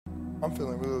I'm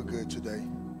feeling real good today.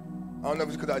 I don't know if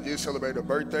it's because I just celebrated a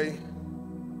birthday,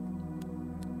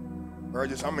 or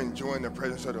I'm enjoying the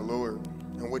presence of the Lord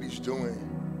and what he's doing.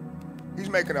 He's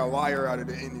making a liar out of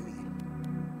the enemy.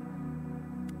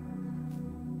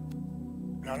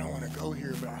 And I don't want to go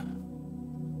here, but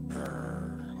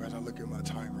as I look at my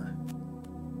timer.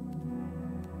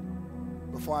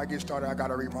 Before I get started, I got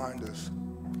to remind us.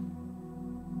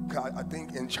 I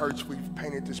think in church we've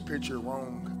painted this picture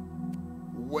wrong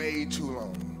way too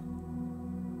long.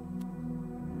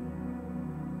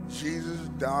 Jesus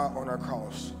died on our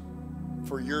cross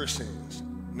for your sins,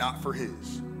 not for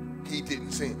his. He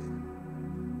didn't sin.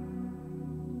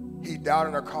 He died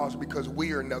on our cross because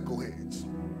we are knuckleheads.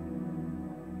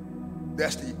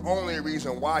 That's the only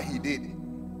reason why he did it.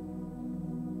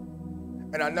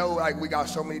 And I know like we got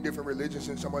so many different religions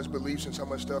and so much beliefs and so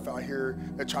much stuff out here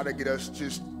that try to get us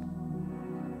just.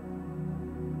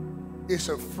 It's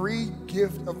a free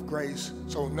gift of grace,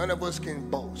 so none of us can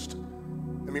boast.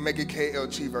 Let me make it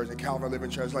KLT version, Kalvin Living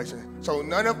Translation. So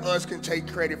none of us can take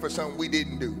credit for something we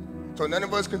didn't do. So none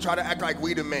of us can try to act like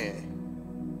we the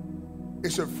man.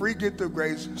 It's a free gift of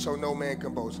grace, so no man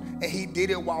can boast. And he did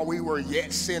it while we were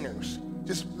yet sinners.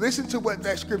 Just listen to what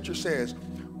that scripture says.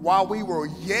 While we were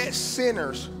yet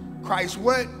sinners, Christ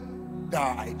what?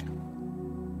 Died.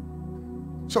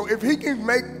 So if he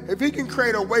can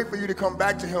create a way for you to come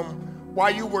back to him while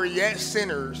you were yet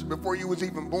sinners, before you was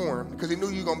even born, because he knew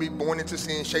you were going to be born into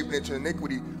sin, shaped into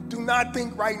iniquity, do not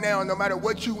think right now, no matter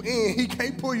what you in, he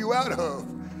can't pull you out of,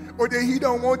 or that he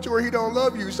don't want you or he don't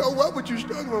love you. So what you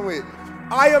struggling with?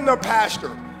 I am the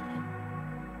pastor,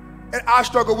 and I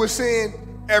struggle with sin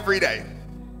every day.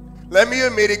 Let me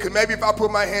admit it, because maybe if I put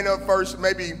my hand up first,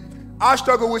 maybe I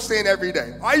struggle with sin every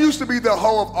day. I used to be the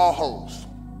hoe of all hoes.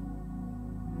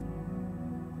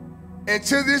 And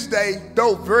to this day,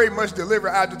 though very much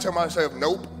delivered, I have to tell myself,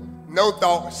 nope, no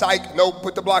thought, psych, nope,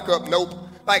 put the block up, nope.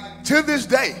 Like, to this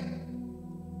day,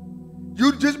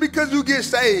 just because you get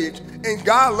saved and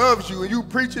God loves you and you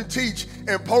preach and teach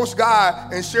and post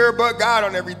God and share but God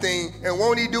on everything and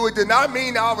won't he do it, did not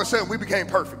mean all of a sudden we became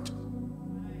perfect.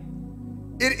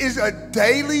 It is a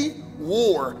daily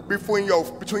war between your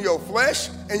flesh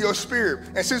and your spirit.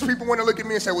 And since people want to look at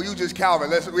me and say, well, you just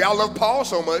Kalvin, I love Paul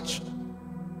so much.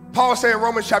 Paul said in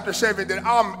Romans chapter 7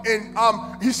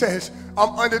 that he says,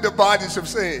 I'm under the bondage of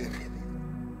sin.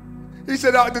 He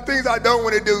said, the things I don't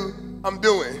want to do, I'm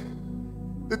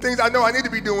doing. The things I know I need to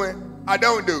be doing, I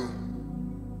don't do.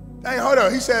 Dang, hold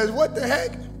on. He says, what the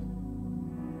heck?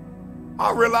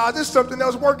 I realize there's something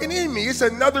else working in me. It's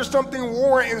another something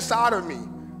warring inside of me.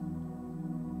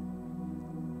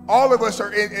 All of us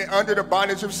are under the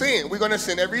bondage of sin. We're going to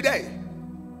sin every day.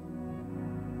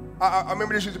 I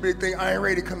remember this was a big thing. I ain't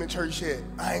ready to come to church yet.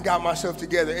 I ain't got myself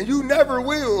together. And you never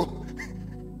will.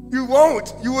 You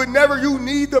won't. You would never. You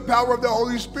need the power of the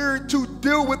Holy Spirit to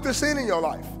deal with the sin in your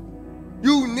life.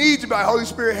 You need to be like, Holy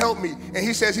Spirit, help me. And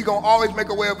he says he's going to always make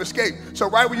a way of escape. So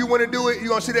right when you want to do it, you're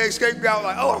going to see the escape route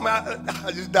like, oh, man,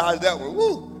 I just dodged that one.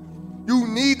 Woo. You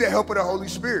need the help of the Holy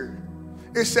Spirit.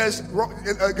 It says,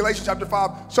 Galatians chapter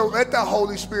 5, so let the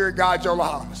Holy Spirit guide your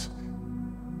lives.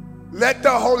 Let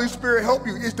the Holy Spirit help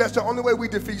you. That's the only way we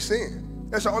defeat sin.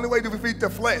 That's the only way to defeat the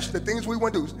flesh, the things we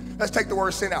want to do. Let's take the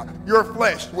word sin out. Your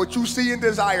flesh, what you see and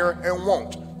desire and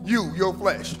want. Your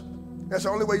flesh. That's the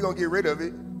only way you're going to get rid of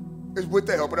it is with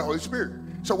the help of the Holy Spirit.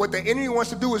 So what the enemy wants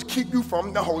to do is keep you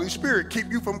from the Holy Spirit, keep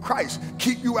you from Christ,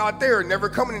 keep you out there, never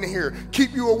coming in here,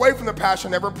 keep you away from the pastor,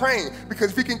 never praying.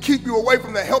 Because if he can keep you away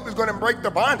from the help, it's going to break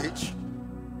the bondage.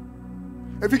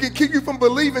 If he can keep you from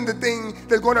believing the thing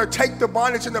that's going to take the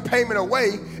bondage and the payment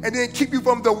away, and then keep you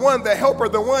from the one, the helper,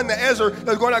 the one, the Ezra,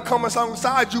 that's going to come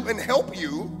alongside you and help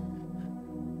you,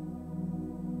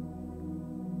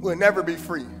 we'll never be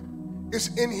free. It's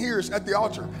in here, it's at the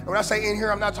altar. And when I say in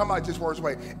here, I'm not talking about just words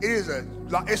away. It's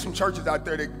some churches out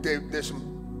there there's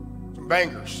some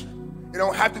bangers. It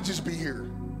don't have to just be here.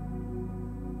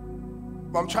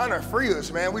 But I'm trying to free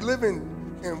us, man. We live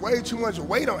in way too much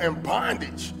weight and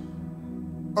bondage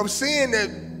of sin that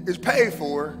is paid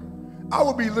for. I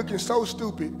would be looking so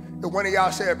stupid if one of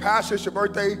y'all said, Pastor, it's your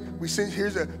birthday. We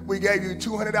gave you a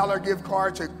 $200 gift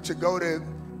card to go to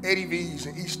Eddie V's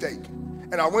and eat steak.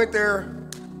 And I went there,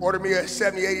 ordered me a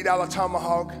 $70, $80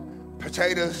 tomahawk,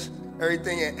 potatoes,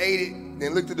 everything, and ate it,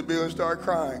 then looked at the bill and started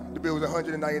crying. The bill was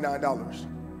 $199.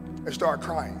 And started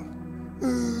crying.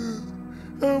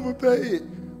 I'm gonna pay it.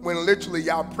 When literally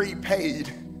y'all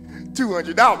prepaid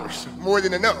 $200, more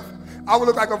than enough. I would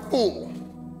look like a fool,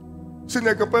 sitting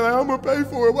there complaining, I'm gonna pay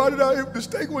for it. Why did the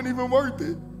steak wasn't even worth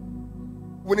it?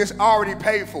 When it's already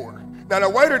paid for. Now the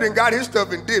waiter done got his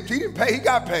stuff and dipped. He didn't pay, he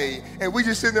got paid. And we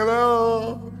just sitting there like,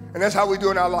 oh. And that's how we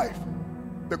do in our life.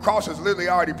 The cross is literally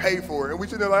already paid for. And we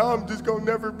sitting there like, oh, I'm just gonna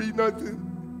never be nothing.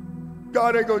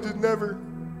 God ain't gonna just never,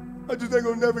 I just ain't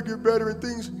gonna never get better and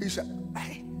things. He said,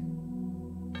 hey,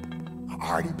 I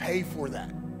already paid for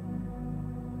that.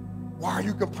 Why are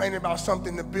you complaining about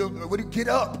something to build? Get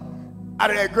up out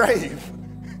of that grave.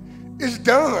 It's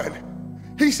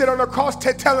done. He said on the cross,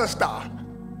 tetelestai,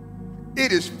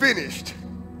 it is finished.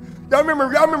 Y'all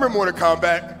remember Mortal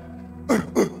Kombat?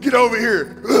 Get over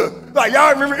here. Like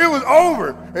y'all remember, it was over.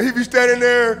 And he'd be standing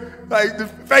there like the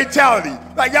fatality.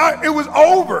 Like y'all, it was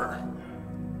over.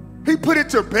 He put it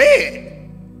to bed.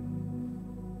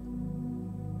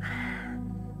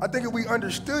 I think if we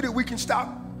understood it, we can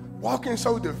stop walking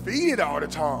so defeated all the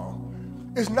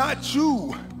time. It's not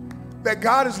you that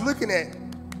God is looking at.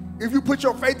 If you put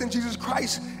your faith in Jesus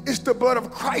Christ, it's the blood of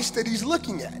Christ that he's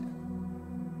looking at.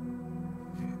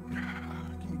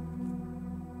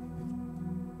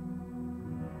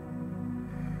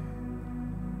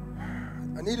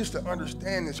 I need us to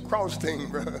understand this cross thing,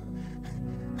 bro.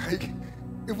 Like,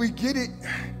 if we get it,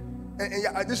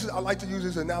 and this is, I like to use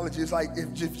this analogy. It's like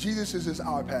if Jesus is this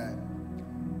iPad,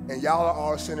 and y'all are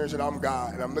all sinners, and I'm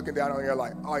God, and I'm looking down on you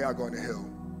like, oh, y'all going to hell.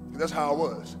 That's how I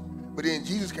was. But then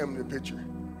Jesus came into the picture,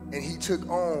 and he took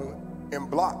on and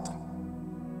blocked.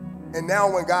 And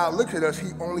now when God looks at us, he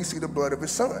only see the blood of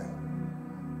his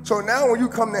son. So now when you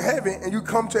come to heaven, and you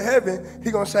come to heaven, he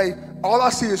gonna say, all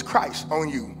I see is Christ on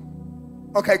you.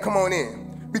 Okay, come on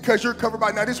in. Because you're covered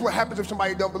by, now this is what happens if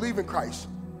somebody don't believe in Christ.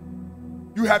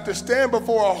 You have to stand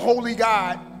before a holy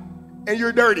God, and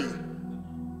you're dirty.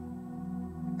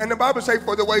 And the Bible says,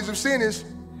 for the ways of sin is,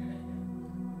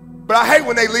 but I hate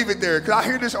when they leave it there, because I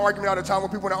hear this argument all the time when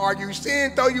people want to argue,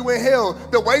 sin throw you in hell.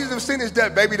 The wages of sin is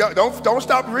death, baby. Don't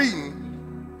stop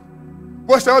reading.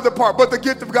 What's the other part? But the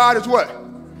gift of God is what?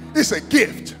 It's a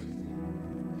gift.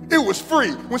 It was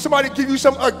free. When somebody give you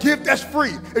a gift, that's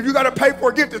free. If you got to pay for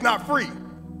a gift, it's not free.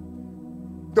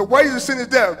 The wages of sin is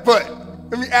death, but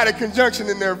let me add a conjunction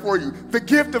in there for you. The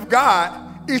gift of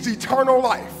God is eternal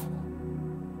life.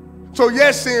 So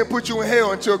yes, sin put you in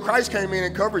hell until Christ came in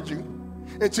and covered you,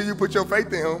 until you put your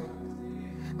faith in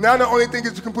him. Now the only thing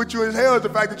that can put you in hell is the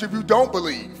fact that if you don't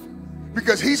believe,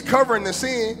 because he's covering the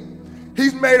sin,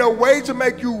 he's made a way to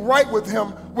make you right with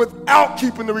him without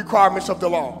keeping the requirements of the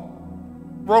law.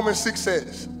 Romans 6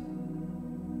 says,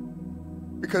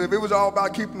 because if it was all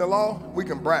about keeping the law, we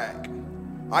can brag.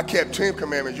 I kept 10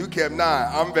 commandments, you kept 9,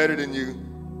 I'm better than you.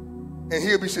 And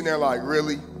he'll be sitting there like,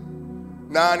 really?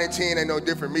 9 and 10 ain't no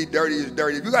different. Me, dirty is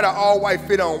dirty. If you got an all white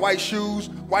fit on, white shoes,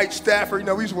 white Stafford, you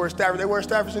know, we used to wear Stafford. They wear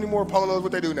Staffords anymore, polos,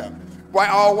 what they do now.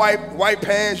 All white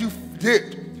pants, you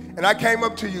dipped. And I came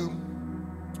up to you,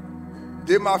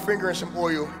 dipped my finger in some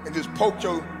oil, and just poked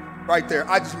you right there.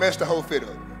 I just messed the whole fit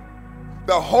up.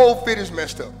 The whole fit is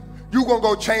messed up. You're gonna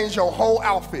go change your whole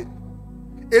outfit.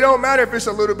 It don't matter if it's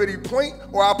a little bitty point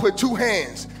or I put 2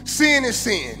 hands. Sin is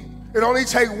sin. It only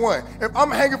take one. If I'm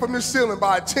hanging from this ceiling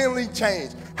by a 10-link chain,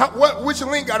 which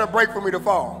link got to break for me to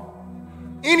fall?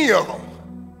 Any of them.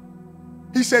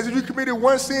 He says if you committed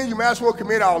one sin, you might as well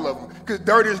commit all of them, because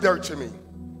dirt is dirt to me.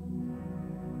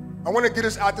 I want to get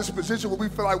us out this position where we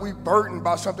feel like we're burdened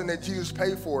by something that Jesus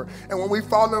paid for. And when we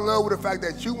fall in love with the fact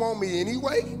that you want me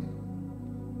anyway,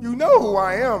 you know who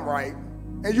I am, right?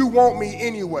 And you want me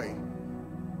anyway.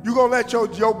 You're going to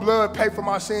let your blood pay for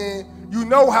my sin. You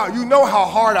know how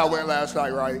hard I went last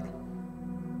night, right?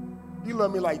 You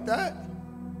love me like that?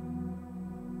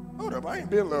 Hold up, I ain't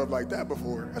been loved like that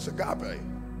before. That's agape.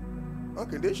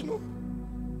 Unconditional.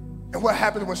 And what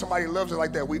happens when somebody loves us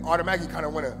like that? We automatically kind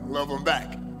of want to love them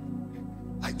back.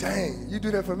 Like, dang, you do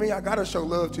that for me, I got to show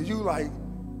love to you. Like,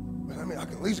 I mean, I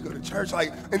can at least go to church.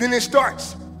 Like, and then it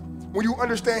starts. When you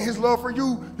understand his love for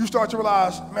you, you start to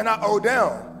realize, man, I owe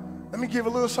down. Let me give a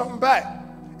little something back.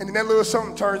 And then that little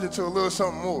something turns into a little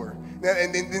something more.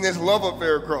 And then this love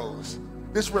affair grows.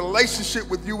 This relationship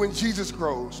with you and Jesus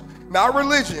grows. Not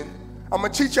religion. I'm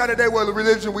going to teach y'all today what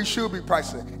religion we should be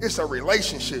practicing. It's a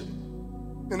relationship.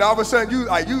 And all of a sudden,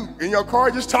 you in your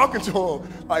car just talking to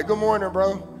him. Like, good morning,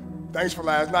 bro. Thanks for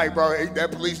last night, bro. Hey,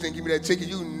 that police didn't give me that ticket.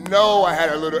 You know I had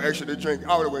a little extra to drink.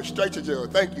 I would have went straight to jail.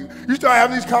 Thank you. You start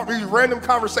having these random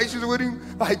conversations with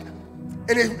him. Like,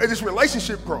 and this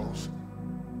relationship grows.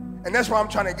 And that's why I'm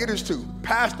trying to get us to.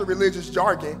 Past the religious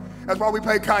jargon. That's why we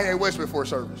play Kanye West before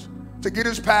service. To get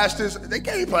us past this, they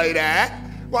can't play that.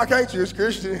 Why can't you? It's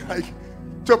Christian. Like,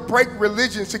 to break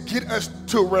religion, to get us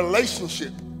to a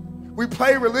relationship. We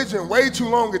play religion way too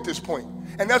long at this point.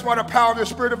 And that's why the power of the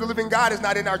Spirit of the living God is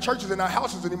not in our churches and our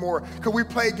houses anymore, because we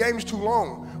play games too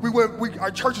long.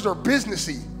 Our churches are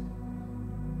businessy.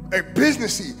 They're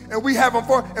businessy, and we have them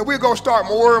for, and we're gonna start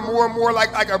more and more and more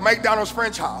like a McDonald's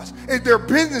franchise. They're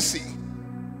businessy.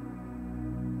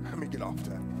 Let me get off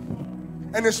that.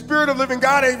 And the Spirit of living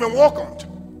God ain't even welcomed.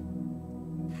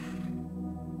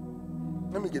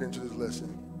 Let me get into this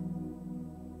lesson.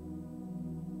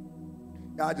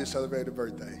 I just celebrated a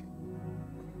birthday.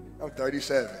 I'm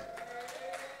 37.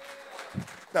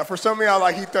 Now, for some of y'all,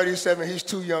 like, he's 37, he's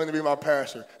too young to be my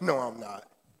pastor. No, I'm not.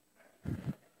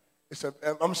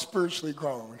 I'm spiritually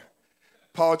grown.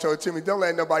 Paul told Timothy, don't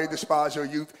let nobody despise your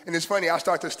youth. And it's funny, I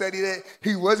started to study that.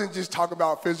 He wasn't just talking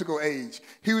about physical age.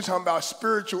 He was talking about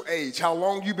spiritual age. How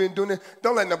long you've been doing it.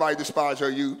 Don't let nobody despise your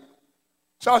youth.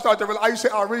 So I started to realize,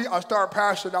 I started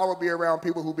pastoring, I would be around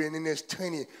people who've been in this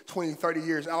 20, 30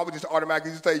 years. And I would just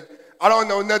automatically just say, I don't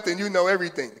know nothing, you know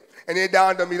everything. And it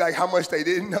dawned on me like how much they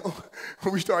didn't know.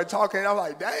 When we started talking, and I was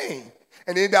like, dang.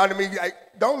 And then down to me, like,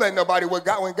 don't let nobody, when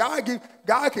God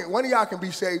can, one of y'all can be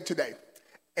saved today,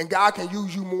 and God can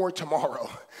use you more tomorrow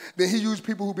than he used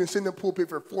people who've been sitting in the pulpit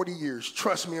for 40 years.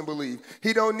 Trust me and believe.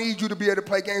 He don't need you to be able to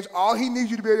play games. All he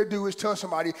needs you to be able to do is tell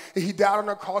somebody that he died on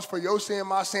the cross for your sin,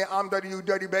 my sin, I'm dirty, you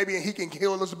dirty, baby, and he can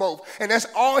heal us both. And that's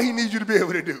all he needs you to be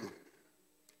able to do.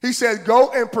 He says,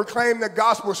 go and proclaim the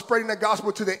gospel, spreading the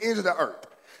gospel to the ends of the earth.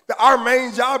 Our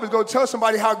main job is go tell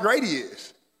somebody how great he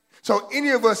is. So any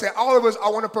of us and all of us, I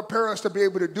want to prepare us to be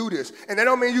able to do this. And that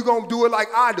don't mean you're going to do it like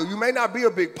I do. You may not be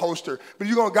a big poster, but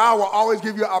God will always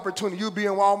give you an opportunity. You'll be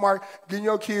in Walmart getting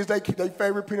your kids their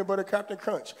favorite peanut butter Captain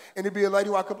Crunch. And there'll be a lady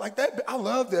walk up like that. I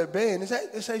love that band.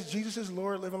 It says Jesus is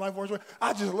Lord, living life.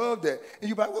 I just love that. And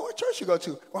you're like, well, what church you go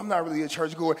to? Well, I'm not really a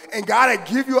church goer. And God will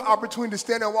give you an opportunity to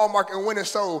stand in Walmart and win a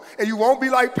soul. And you won't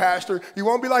be like Pastor. You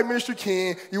won't be like Minister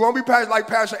Ken. You won't be like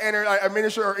Pastor Andrew, a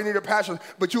minister or any of the pastors,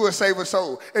 but you will save a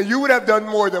soul. And you would have done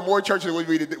more than more churches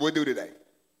would do today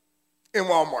in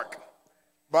Walmart.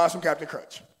 Buy some Captain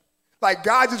Crunch. Like,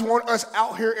 God just wants us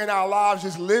out here in our lives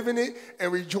just living it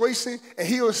and rejoicing, and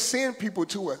he'll send people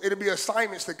to us. It'll be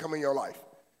assignments that come in your life.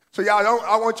 So y'all,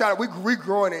 I want y'all, we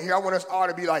growing in here. I want us all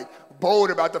to be like bold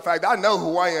about the fact that I know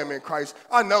who I am in Christ.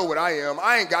 I know what I am.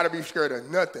 I ain't got to be scared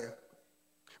of nothing.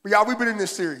 But y'all, we've been in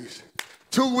this series,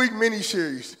 2-week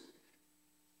mini-series,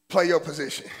 Play Your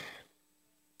Position.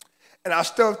 And I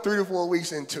stuffed 3 to 4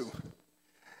 weeks into.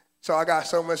 So I got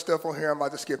so much stuff on here, I'm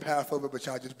about to skip half of it, but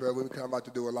y'all just bear with me because I'm about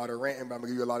to do a lot of ranting, but I'm going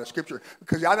to give you a lot of scripture.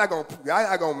 Because y'all not going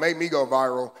to make me go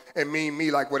viral and mean me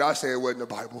like what I said wasn't the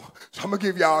Bible. So I'm going to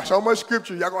give y'all so much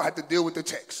scripture, y'all going to have to deal with the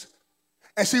text.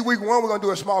 And see, week 1, we're going to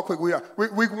do a small, quick.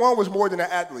 Week 1 was more than an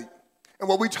athlete. And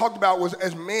what we talked about was,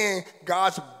 as man,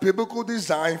 God's biblical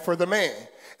design for the man.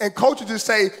 And coaches just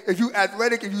say, if you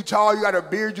athletic, if you tall, you got a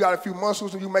beard, you got a few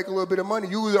muscles, and you make a little bit of money,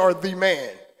 you are the man.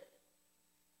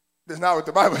 That's not what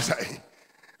the Bible says.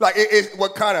 Like,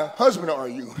 what kind of husband are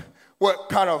you? What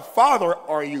kind of father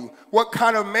are you? What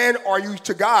kind of man are you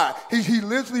to God? He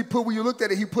literally put, when you looked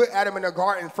at it, he put Adam in the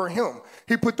garden for him.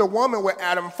 He put the woman with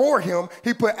Adam for him.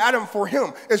 He put Adam for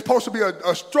him. It's supposed to be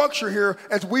a structure here.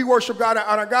 As we worship God and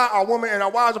honor God, our woman and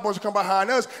our wives are supposed to come behind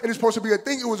us. And it's supposed to be a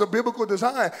thing. It was a biblical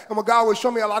design. And what God would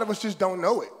show me, a lot of us just don't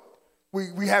know it.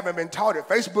 We haven't been taught it.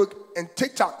 Facebook and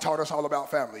TikTok taught us all about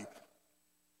family.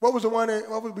 What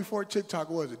was before TikTok?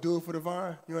 What was it? Do it for the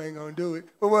vine? You ain't gonna do it.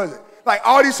 What was it? Like,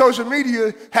 all these social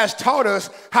media has taught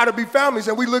us how to be families,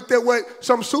 and we looked at what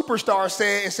some superstar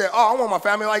said and said, oh, I want my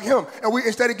family like him. And we,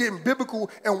 instead of getting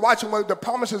biblical and watching what the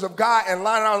promises of God and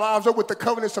lining our lives up with the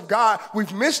covenants of God,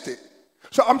 we've missed it.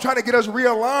 So I'm trying to get us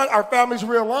realigned, our families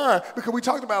realigned, because we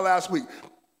talked about last week.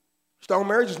 Strong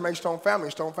marriages make strong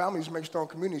families make strong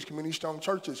communities strong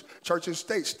churches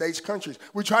states, countries.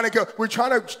 We're trying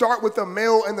to start with the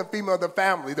male and the female, the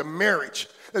family, the marriage.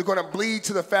 It's going to bleed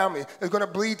to the family. It's going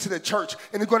to bleed to the church,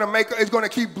 and it's going to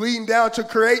keep bleeding down to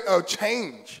create a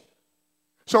change.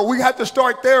 So we have to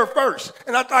start there first.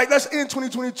 And I thought, let's end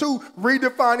 2022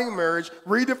 redefining marriage,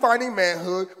 redefining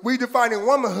manhood, redefining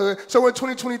womanhood. So in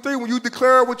 2023, when you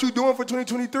declare what you're doing for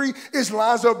 2023, it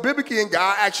lines up biblically, and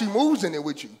God actually moves in it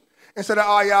with you. Instead of,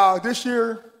 oh, y'all, this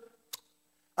year,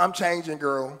 I'm changing,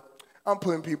 girl. I'm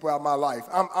putting people out of my life.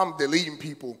 I'm deleting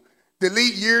people.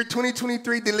 Delete year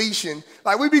 2023 deletion.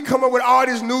 Like, we be coming with all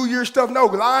this New Year stuff. No,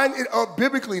 line it up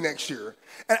biblically next year.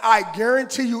 And I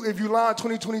guarantee you, if you line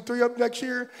 2023 up next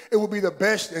year, it will be the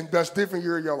best and best different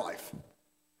year of your life.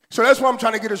 So that's what I'm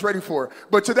trying to get us ready for.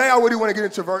 But today, I really want to get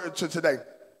into today.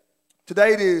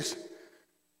 Today it is,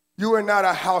 you are not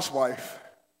a housewife.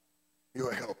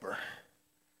 You're a helper.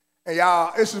 And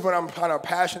y'all, this is what I'm kind of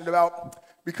passionate about.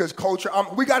 Because culture,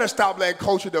 we got to stop letting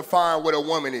culture define what a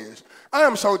woman is. I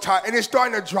am so tired, and it's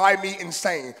starting to drive me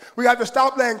insane. We have to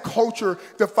stop letting culture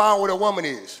define what a woman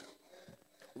is.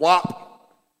 WAP,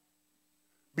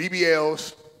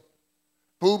 BBLs,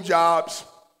 boob jobs,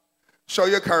 show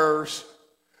your curves,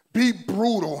 be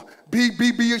brutal, be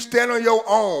stand on your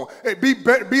own,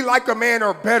 be like a man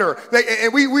or better.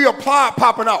 And we applaud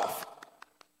popping off.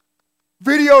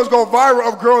 Videos go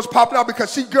viral of girls popping out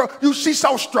because she's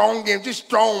so strong and just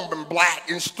strong and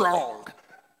black and strong.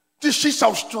 She's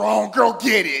so strong, girl,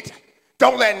 get it.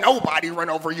 Don't let nobody run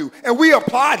over you. And we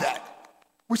apply that.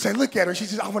 We say, look at her. She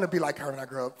says, I want to be like her when I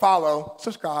grow up. Follow,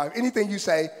 subscribe, anything you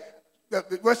say.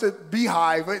 What's the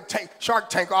Beehive, Shark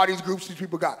Tank, all these groups these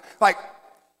people got. Like,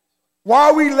 why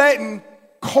are we letting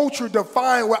culture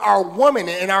define what our woman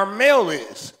and our male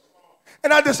is?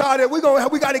 And I decided we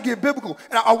got to get biblical.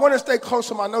 And I want to stay close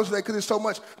to my notes today because it's so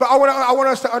much. But I want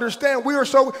us to understand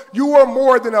you are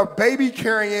more than a baby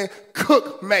carrying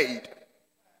cook maid.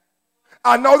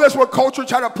 I know that's what culture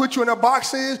try to put you in a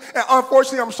box is. And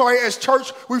unfortunately, I'm sorry, as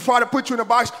church, we try to put you in a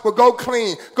box. Well, go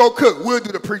clean, go cook. We'll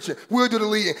do the preaching. We'll do the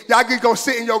leading. Y'all can go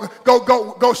sit in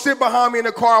go sit behind me in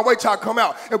the car and wait till I come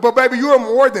out. But baby, you are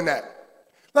more than that.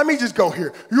 Let me just go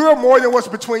here. You are more than what's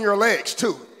between your legs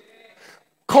too.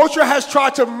 Culture has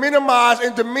tried to minimize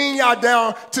and demean y'all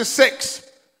down to sex,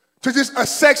 to just a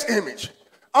sex image.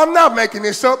 I'm not making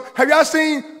this up. Have y'all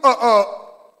seen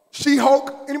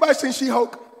She-Hulk? Anybody seen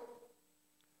She-Hulk?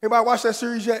 Anybody watch that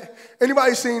series yet?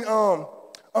 Anybody seen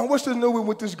what's the new one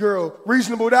with this girl?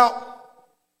 Reasonable Doubt?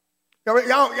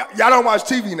 Y'all don't watch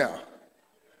TV now.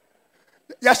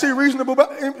 Y'all see Reasonable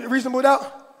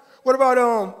Doubt? What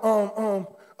about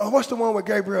what's the one with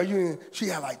Gabrielle Union? She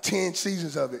had like 10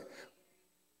 seasons of it.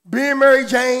 Being Mary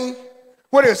Jane.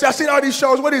 What is? Y'all seen all these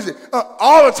shows? What is it?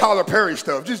 All the Tyler Perry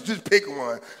stuff. Just pick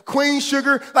one. Queen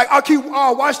Sugar. Like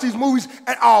I'll watch these movies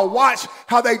and I'll watch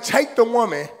how they take the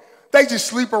woman. They just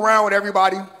sleep around with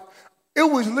everybody. It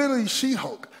was literally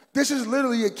She-Hulk. This is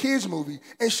literally a kid's movie.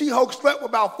 And She-Hulk slept with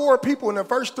about 4 people in the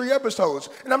first 3 episodes.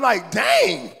 And I'm like,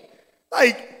 dang.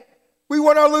 Like,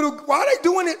 why are they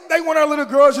doing it? They want our little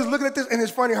girls just looking at this. And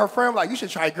it's funny, her friend like, you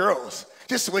should try girls.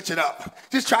 Just switch it up.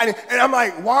 Just try it. And I'm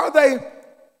like, why are they?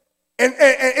 And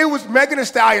it was Megan Thee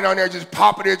Stallion on there just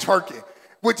popping and twerking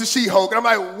with the She-Hulk. And I'm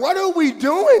like, what are we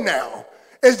doing now?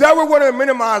 Is that we're going to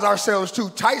minimize ourselves to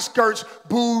tight skirts,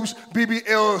 boobs,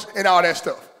 BBLs, and all that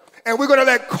stuff? And we're going to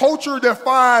let culture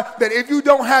define that if you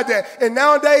don't have that. And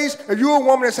nowadays, if you're a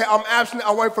woman and say, I'm abstinent,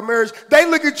 I'm waiting for marriage, they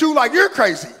look at you like you're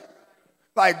crazy.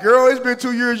 Like, girl, it's been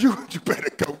 2 years. You better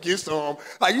go get some.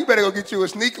 Like, you better go get you a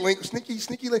sneaky link.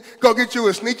 Go get you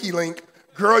a sneaky link.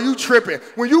 Girl, you tripping.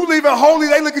 When you leaving holy,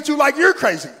 they look at you like you're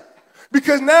crazy.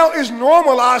 Because now it's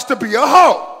normalized to be a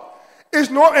hoe. It's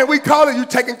normal, and we call it you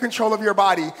taking control of your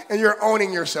body and you're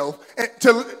owning yourself.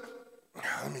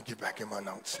 Let me get back in my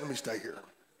notes. Let me stay here.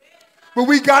 But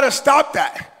we got to stop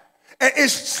that. And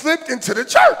it's slipped into the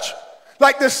church.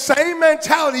 Like the same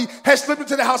mentality has slipped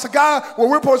into the house of God where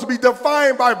we're supposed to be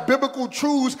defined by biblical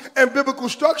truths and biblical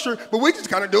structure, but we just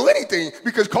kind of do anything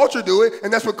because culture do it,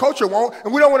 and that's what culture wants,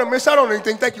 and we don't want to miss out on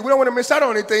anything. Thank you. We don't want to miss out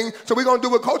on anything, so we're going to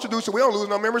do what culture do so we don't lose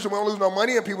no members and we don't lose no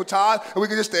money and people tired, and we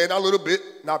can just stay in our little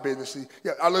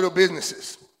our little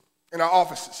businesses, in our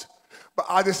offices. But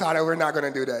I decided we're not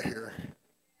going to do that here.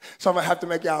 So I'm going to have to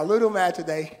make y'all a little mad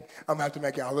today. I'm going to have to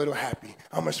make y'all a little happy.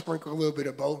 I'm going to sprinkle a little bit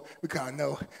of both because I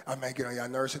know I may get on y'all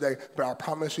nerves today. But I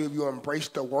promise you, if you embrace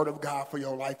the word of God for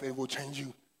your life, it will change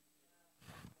you.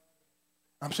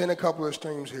 I'm saying a couple of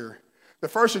extremes here. The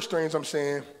first extremes I'm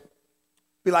saying,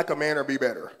 be like a man or be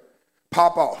better.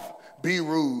 Pop off. Be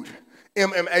rude.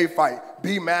 MMA fight,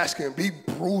 be masculine, be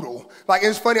brutal. Like,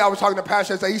 it's funny, I was talking to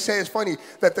Pastor today, he said it's funny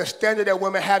that the standard that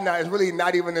women have now is really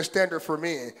not even the standard for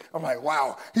men. I'm like,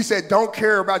 wow. He said, don't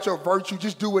care about your virtue,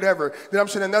 just do whatever. Then I'm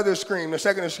saying another extreme, the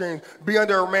second extreme, be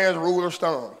under a man's rule or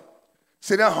stone.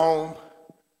 Sit at home,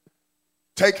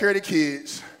 take care of the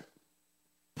kids,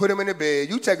 put them in the bed.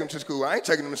 You take them to school. I ain't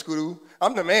taking them to school.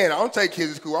 I'm the man. I don't take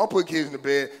kids to school. I don't put kids in the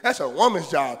bed. That's a woman's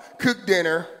job. Cook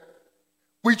dinner.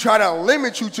 We try to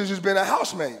limit you to just being a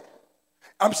housemaid.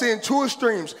 I'm saying 2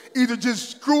 extremes. Either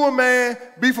just screw a man,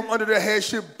 be from under the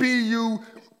headship, be you,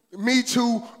 me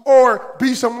too, or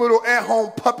be some little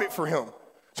at-home puppet for him.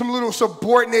 Some little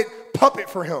subordinate puppet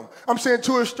for him. I'm saying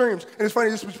 2 extremes. And it's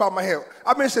funny, this was popped in my head.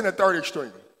 I've been saying the 3rd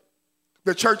extreme,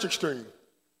 the church extreme.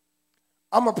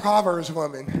 I'm a Proverbs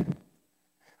woman.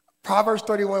 Proverbs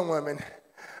 31 woman.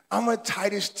 I'm a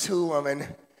Titus 2 woman.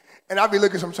 And I be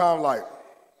looking sometimes like,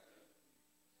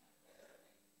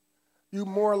 you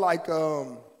more like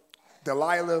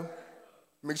Delilah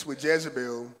mixed with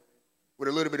Jezebel with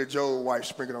a little bit of Job wife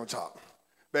sprinkled on top.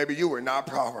 Baby, you were not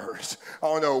Proverbs. I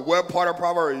don't know what part of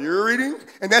Proverbs you're reading.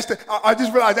 And I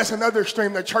just realized that's another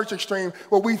extreme, the church extreme,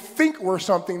 where we think we're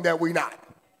something that we're not.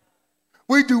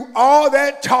 We do all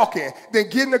that talking, then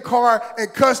get in the car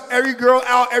and cuss every girl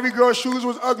out. Every girl's shoes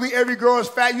was ugly. Every girl is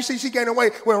fat. You see, she gaining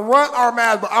weight. When run our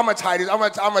mouths, but I'm a Titus.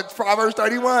 I'm a Proverbs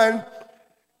 31.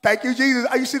 Thank you, Jesus.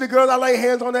 You see the girls I lay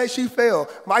hands on that, she fell.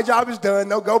 My job is done.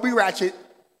 No, go be ratchet.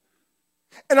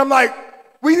 And I'm like,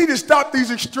 we need to stop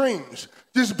these extremes.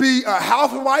 Just be a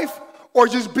housewife or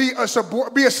just be a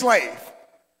slave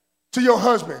to your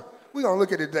husband. We're going to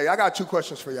look at it today. I got 2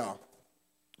 questions for y'all.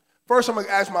 First, I'm going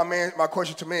to ask my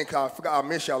question to men, because I forgot I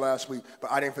missed y'all last week,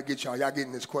 but I didn't forget y'all. Y'all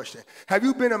getting this question. Have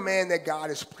you been a man that God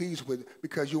is pleased with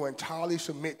because you entirely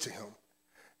submit to him?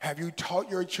 Have you taught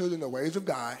your children the ways of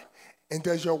God? And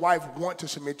does your wife want to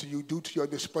submit to you due to your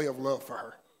display of love for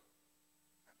her?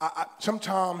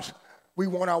 Sometimes we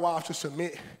want our wives to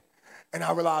submit, and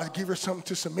I realize, give her something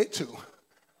to submit to.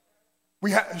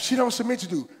 She don't submit to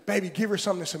do. Baby, give her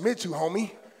something to submit to,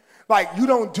 homie. Like, you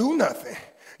don't do nothing.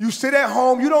 You sit at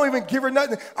home, you don't even give her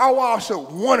nothing. Our wives should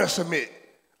want to submit.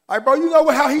 Like, bro, you know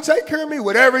how he take care of me?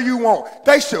 Whatever you want.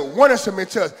 They should want to submit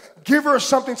to us. Give her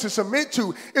something to submit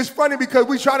to. It's funny because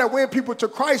we try to win people to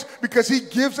Christ because he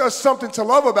gives us something to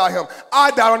love about him.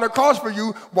 I died on the cross for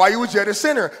you while you was yet a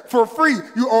sinner. For free.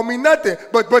 You owe me nothing.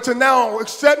 But to now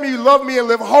accept me, love me, and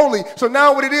live holy. So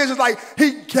now what it is like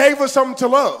he gave us something to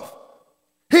love.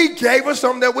 He gave us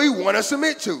something that we want to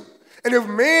submit to. And if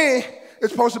man is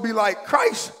supposed to be like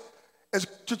Christ, as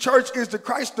the church is the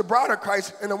Christ, the bride of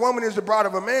Christ, and the woman is the bride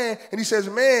of a man, and he says,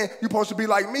 man, you're supposed to be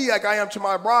like me, like I am to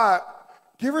my bride.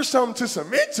 Give her something to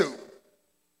submit to.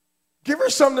 Give her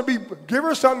something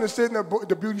to sit in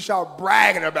the beauty shop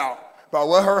bragging about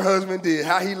what her husband did,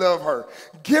 how he loved her.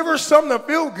 Give her something to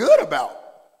feel good about.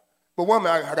 But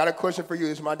woman, I got a question for you.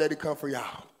 It's my day to come for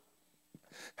y'all.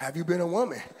 Have you been a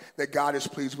woman that God is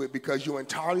pleased with because you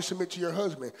entirely submit to your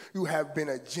husband? You have been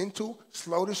a gentle,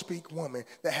 slow to speak woman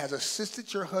that has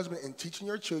assisted your husband in teaching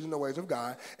your children the ways of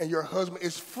God, and your husband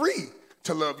is free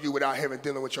to love you without having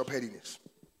dealing with your pettiness.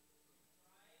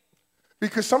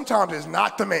 Because sometimes it's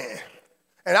not the man.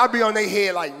 And I'll be on their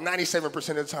head like 97%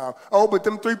 of the time. Oh, but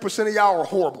them 3% of y'all are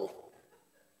horrible.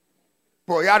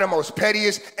 Boy, y'all the most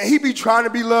pettiest. And he be trying to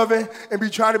be loving and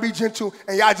be trying to be gentle,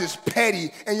 and y'all just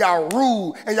petty, and y'all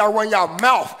rude, and y'all run y'all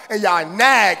mouth, and y'all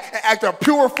nag, and act a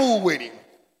pure fool with him.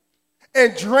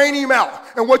 And drain him out.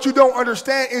 And what you don't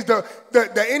understand is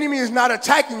the enemy is not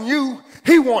attacking you.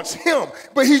 He wants him.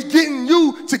 But he's getting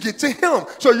you to get to him.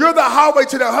 So you're the highway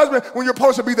to the husband when you're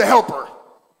supposed to be the helper.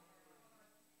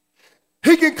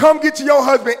 He can come get to your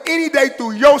husband any day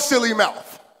through your silly mouth.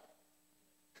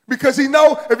 Because he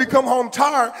know if he come home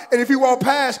tired, and if he walk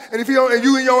past, and if you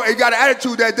and got an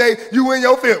attitude that day, you in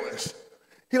your feelings.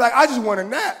 He like, I just want a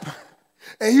nap.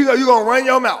 And he's like, you gonna run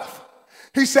your mouth.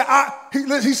 He said,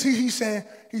 he's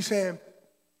saying,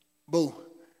 boo,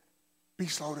 be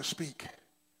slow to speak.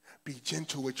 Be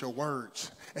gentle with your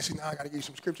words. And see, now I got to give you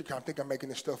some scripture because I think I'm making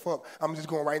this stuff up. I'm just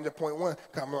going right into point 1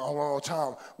 because I'm on all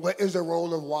time. What is the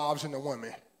role of wives and the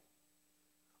women?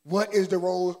 What is the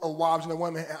role of wives and the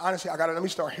women? And honestly, let me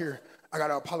start here. I got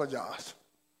to apologize.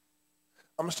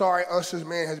 I'm sorry us as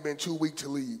men has been too weak to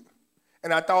lead.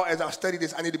 And I thought as I studied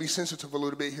this, I need to be sensitive a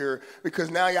little bit here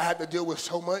because now y'all have to deal with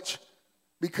so much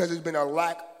because there's been a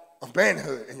lack of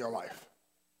manhood in your life.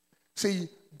 See,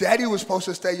 daddy was supposed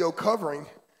to stay your covering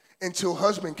until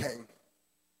husband came.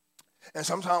 And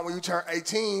sometimes when you turn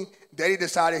 18, daddy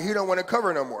decided he don't want to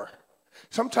cover no more.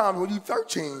 Sometimes when you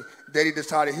 13, daddy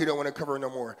decided he don't want to cover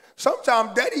no more.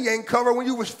 Sometimes daddy ain't covered when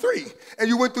you was 3, and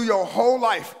you went through your whole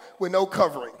life with no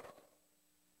covering.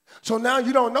 So now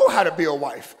you don't know how to be a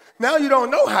wife. Now you don't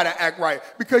know how to act right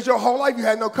because your whole life you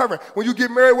had no covering. When you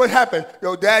get married, what happened?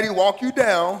 Your daddy walk you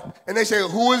down, and they say,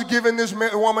 who is giving this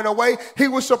woman away? He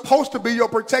was supposed to be your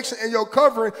protection and your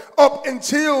covering up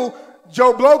until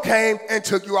Joe Blow came and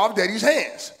took you off daddy's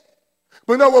hands.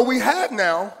 But no, what we have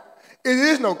now, it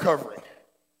is no covering.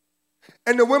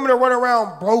 And the women are running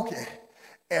around broken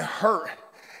and hurt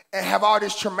and have all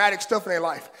this traumatic stuff in their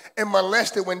life and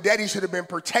molested when daddy should have been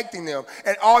protecting them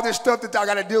and all this stuff that I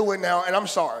got to deal with now, and I'm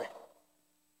sorry.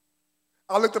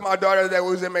 I looked at my daughter that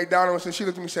was at McDonald's, and she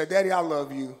looked at me and said, Daddy, I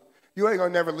love you. You ain't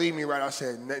going to never leave me, right? I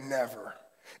said, never.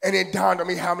 And it dawned on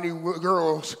me how many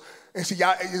girls, and see,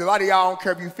 y'all, a lot of y'all don't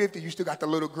care if you're 50, you still got the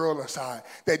little girl inside,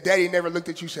 that daddy never looked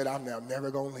at you and said, I'm never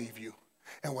going to leave you.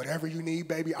 And whatever you need,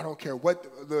 baby, I don't care what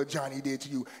little Johnny did to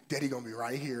you, daddy going to be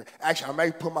right here. Actually, I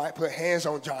may put hands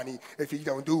on Johnny if he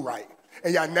don't do right.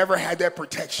 And y'all never had that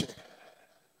protection.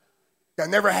 Y'all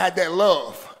never had that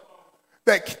love.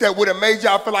 that would have made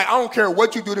y'all feel like, I don't care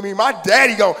what you do to me. My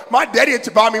daddy had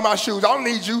to buy me my shoes. I don't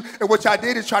need you. And what y'all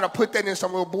did is try to put that in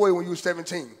some little boy when you were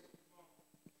 17.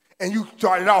 And you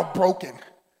started off broken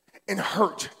and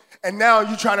hurt. And now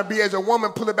you're trying to be, as a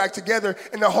woman, pull it back together.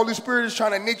 And the Holy Spirit is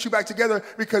trying to knit you back together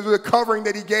because of the covering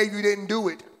that he gave you didn't do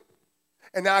it.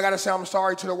 And now I got to say I'm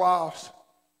sorry to the wives.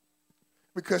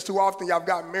 Because too often y'all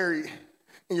got married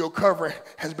and your covering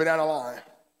has been out of line.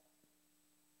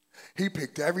 He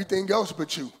picked everything else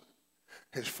but you.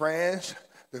 His friends,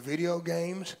 the video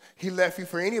games. He left you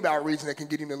for any about reason that can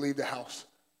get him to leave the house.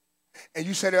 And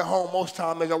you sat at home most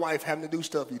time as a wife having to do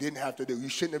stuff you didn't have to do. You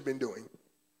shouldn't have been doing.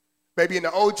 Maybe in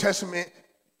the Old Testament,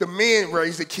 the men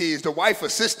raised the kids. The wife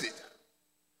assisted.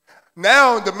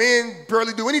 Now the men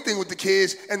barely do anything with the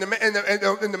kids, and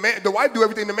the wife do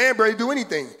everything. The man barely do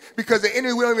anything because the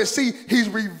enemy we don't even see. He's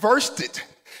reversed it.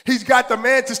 He's got the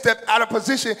man to step out of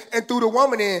position and threw the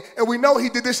woman in. And we know he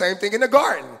did the same thing in the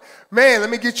garden. Man, let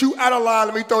me get you out of line.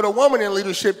 Let me throw the woman in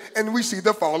leadership. And we see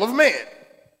the fall of man.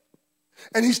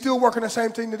 And he's still working the same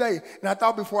thing today. And I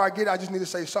thought before I just need to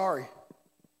say sorry.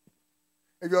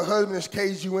 If your husband has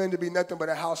caged you in to be nothing but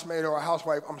a housemaid or a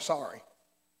housewife, I'm sorry.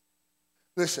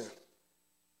 Listen,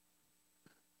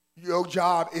 your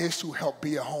job is to help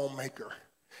be a homemaker.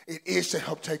 It is to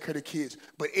help take care of the kids.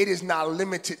 But it is not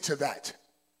limited to that.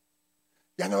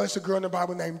 Y'all know it's a girl in the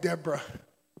Bible named Deborah.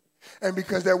 And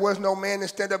because there was no man to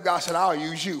stand up, God said, I'll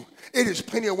use you. It is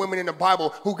plenty of women in the Bible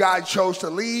who God chose to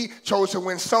lead, chose to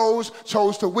win souls,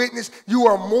 chose to witness. You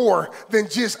are more than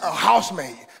just a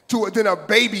housemaid, than a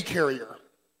baby carrier.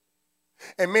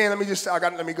 And man, let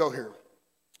me go here.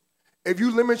 If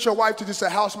you limit your wife to just a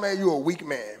housemaid, you're a weak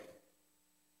man.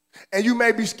 And you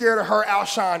may be scared of her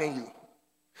outshining you.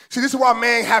 See, this is why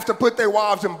men have to put their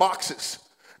wives in boxes.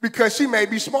 Because she may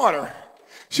be smarter.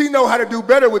 She know how to do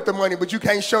better with the money, but you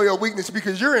can't show your weakness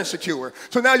because you're insecure.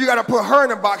 So now you got to put her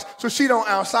in a box so she don't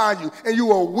outshine you. And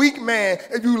you a weak man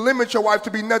if you limit your wife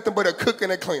to be nothing but a cook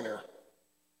and a cleaner.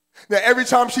 Now, every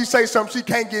time she say something, she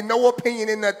can't get no opinion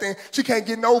in nothing. She can't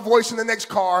get no voice in the next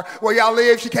car. Where y'all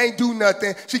live, she can't do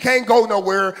nothing. She can't go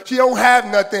nowhere. She don't have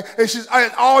nothing. It's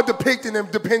all depicting and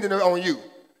dependent on you.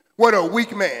 What a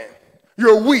weak man.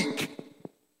 You're weak.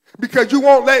 Because you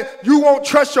won't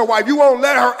trust your wife. You won't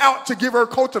let her out to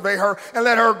cultivate her and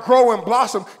let her grow and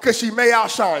blossom because she may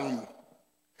outshine you.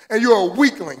 And you're a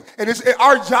weakling. And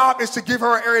our job is to give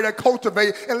her an area to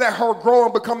cultivate and let her grow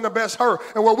and become the best her.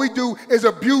 And what we do is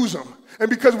abuse them. And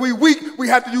because we're weak, we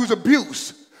have to use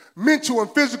abuse. Mental and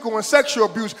physical and sexual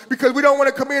abuse. Because we don't want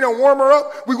to come in and warm her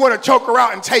up. We want to choke her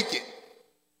out and take it.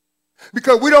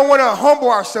 Because we don't want to humble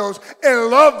ourselves and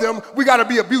love them. We got to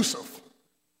be abusive.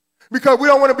 Because we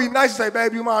don't want to be nice and say,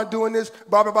 babe, you mind doing this?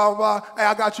 Blah, blah, blah, blah. Hey,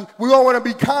 I got you. We don't want to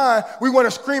be kind. We want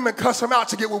to scream and cuss them out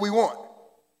to get what we want.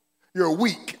 You're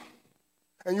weak.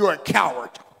 And you're a coward.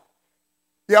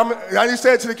 Yeah, I just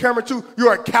said to the camera too,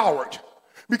 you're a coward.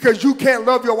 Because you can't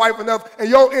love your wife enough and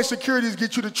your insecurities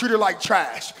get you to treat her like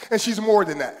trash. And she's more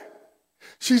than that.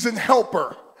 She's a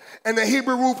helper. And the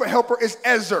Hebrew word for helper is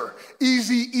ezer,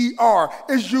 E-Z-E-R.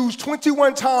 It's used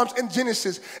 21 times in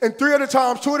Genesis. And 2 other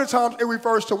times, it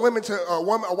refers to women to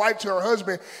a wife to her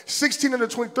husband. 16 of the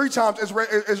 23 times it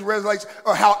relates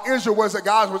how Israel was that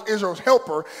God was Israel's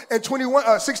helper. And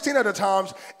 16 of the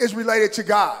times is related to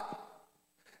God.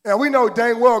 Now we know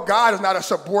dang well God is not a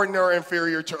subordinate or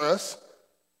inferior to us.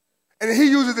 And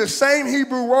he uses the same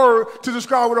Hebrew word to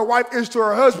describe what a wife is to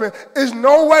her husband. There's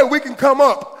no way we can come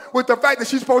up with the fact that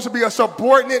she's supposed to be a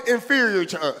subordinate inferior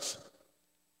to us.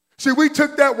 See, we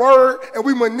took that word and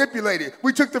we manipulated it.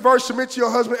 We took the verse, submit to your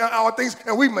husband and all things,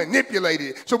 and we manipulated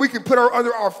it so we can put her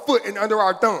under our foot and under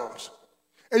our thumbs.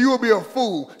 And you will be a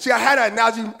fool. See, I had an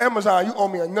analogy, Amazon, you owe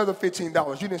me another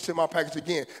 $15. You didn't send my package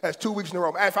again. That's 2 weeks in a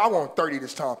row. Actually, I want 30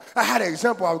 this time. I had an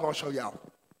example I was going to show y'all.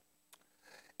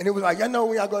 And it was like, y'all know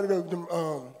when y'all go to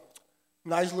the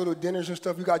nice little dinners and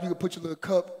stuff, you can put your little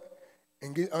cup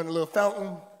and get on a little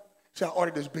fountain. So I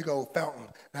ordered this big old fountain.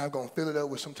 Now I'm going to fill it up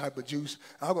with some type of juice.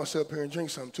 I'm going to sit up here and drink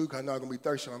something too because I know I'm going to be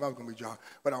thirsty. My mouth's going to be dry.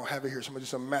 But I don't have it here. So I'm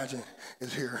just imagine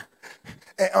it's here.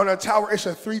 And on the tower, it's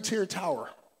a 3-tier tower.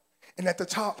 And at the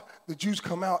top, the juice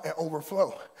come out and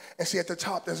overflow. And see, at the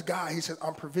top, there's God. He says,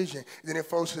 I'm provision. Then it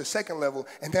flows to the second level.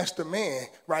 And that's the man,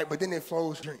 right? But then it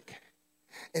flows drink.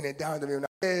 And it down to me. Now,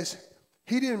 it says,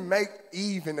 he didn't make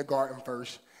Eve in the garden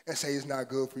first and say it's not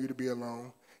good for you to be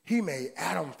alone. He made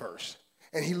Adam first.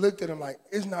 And he looked at him like,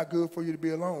 it's not good for you to be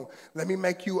alone. Let me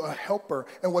make you a helper.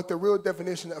 And what the real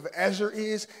definition of Ezer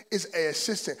is an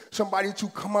assistant, somebody to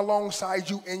come alongside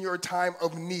you in your time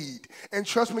of need. And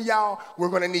trust me, y'all, we're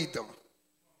going to need them.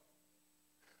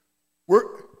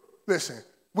 Listen,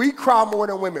 We cry more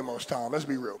than women most time. Let's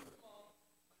be real.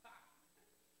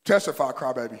 Testify,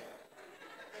 cry baby.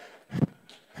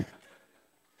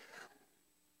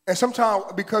 And sometimes,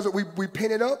 because we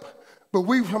pin it up, but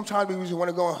sometimes we just want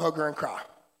to go and hug her and cry.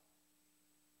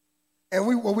 And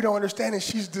what we don't understand is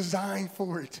she's designed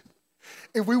for it.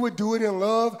 If we would do it in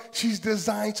love, she's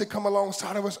designed to come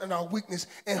alongside of us in our weakness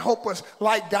and help us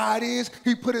like God is.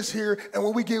 He put us here, and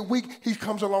when we get weak, he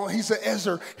comes along. He's an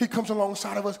Ezra. He comes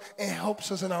alongside of us and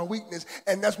helps us in our weakness.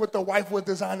 And that's what the wife was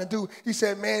designed to do. He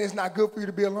said, man, it's not good for you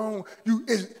to be alone.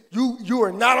 You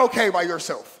are not okay by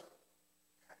yourself.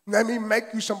 Let me make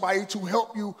you somebody to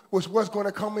help you with what's going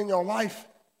to come in your life.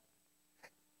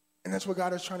 And that's what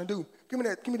God is trying to do. Give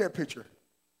me that picture.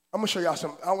 I want to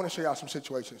show y'all some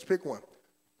situations. Pick one.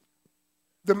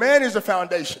 The man is the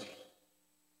foundation.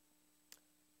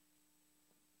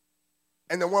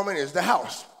 And the woman is the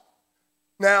house.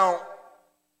 Now,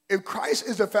 if Christ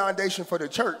is the foundation for the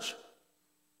church,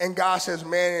 and God says the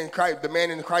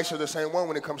man and Christ are the same one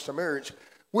when it comes to marriage,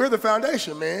 we're the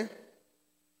foundation, man.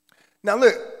 Now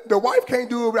look, the wife can't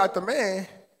do it without the man,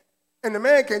 and the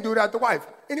man can't do it without the wife.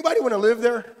 Anybody want to live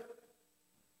there?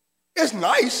 It's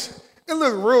nice. It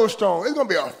looks real strong. It's going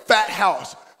to be a fat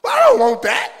house. But I don't want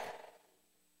that.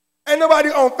 Ain't nobody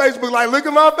on Facebook like, look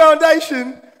at my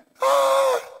foundation.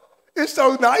 Ah, it's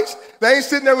so nice. They ain't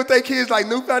sitting there with their kids like,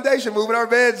 new foundation, moving our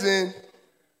beds in.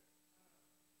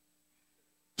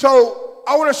 So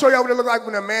I want to show y'all what it looks like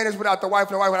when a man is without the wife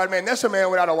and the wife without a man. That's a man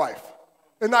without a wife.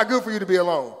 It's not good for you to be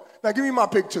alone. Now give me my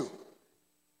pick two.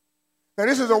 Now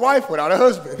this is a wife without a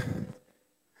husband.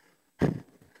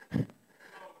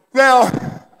 Now,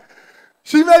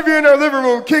 she may be in her living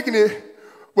room kicking it,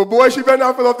 but boy, she better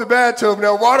not fill up the bathtub.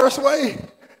 Now, water sway.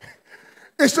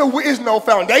 It's no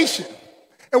foundation.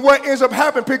 And what ends up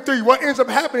happening, pick three, what ends up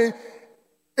happening,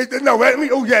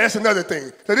 that's another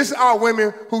thing. So this is our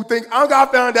women who think, I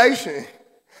got foundation.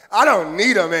 I don't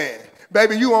need a man.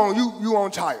 Baby, you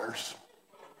on tires.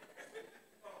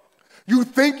 You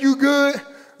think you good?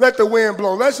 Let the wind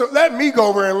blow. Let me go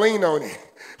over and lean on it.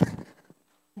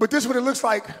 But this is what it looks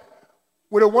like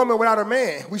with a woman without a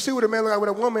man. We see what a man looks like with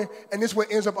a woman, and this is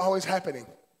what ends up always happening.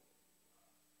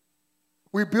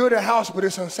 We build a house, but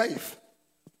it's unsafe.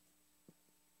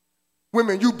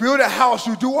 Women, you build a house,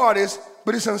 you do all this,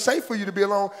 but it's unsafe for you to be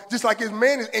alone, just like his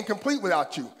man is incomplete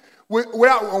without you.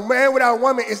 A man without a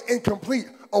woman is incomplete.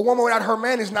 A woman without her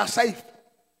man is not safe.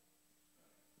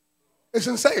 It's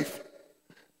unsafe.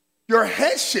 Your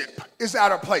headship is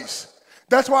out of place.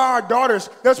 That's why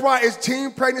that's why it's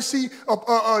teen pregnancy,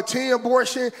 teen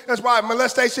abortion, that's why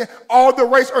molestation, all the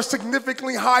rates are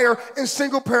significantly higher in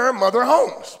single-parent mother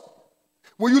homes.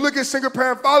 When you look at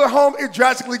single-parent father home, it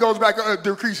drastically goes back,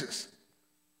 decreases.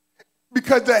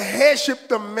 Because the headship,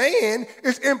 the man,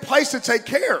 is in place to take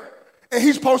care, and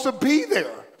he's supposed to be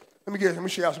there. Let me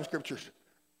show y'all some scriptures.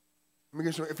 Let me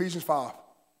get some Ephesians 5.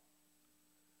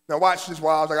 Now watch this,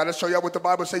 wives. I got to show y'all what the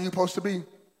Bible says you're supposed to be.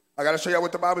 I got to show y'all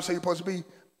what the Bible says you're supposed to be.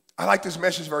 I like this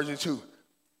Message version too.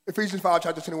 Ephesians 5,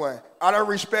 chapter 21. Out of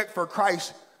respect for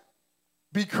Christ,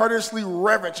 be courteously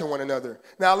reverent to one another.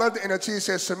 Now, I love the NLT. It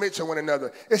says submit to one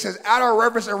another. It says out of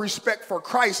reverence and respect for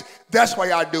Christ, that's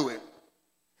why I do it.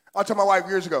 I told my wife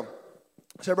years ago,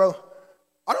 I said, bro,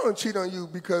 I don't cheat on you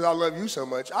because I love you so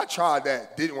much. I tried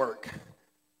that. Didn't work.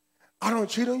 I don't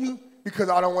cheat on you because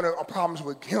I don't want problems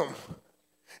with him.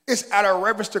 It's out of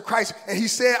reverence to Christ. And he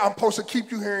said, I'm supposed to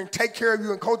keep you here and take care of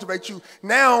you and cultivate you.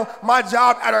 Now, my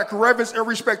job out of reverence and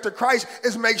respect to Christ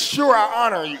is make sure I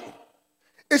honor you.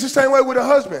 It's the same way with a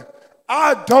husband.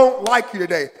 I don't like you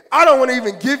today. I don't want to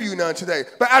even give you none today.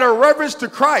 But out of reverence to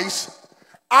Christ,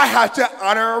 I have to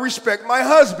honor and respect my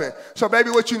husband. So, baby,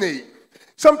 what you need?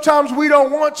 Sometimes we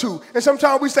don't want to. And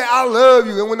sometimes we say, I love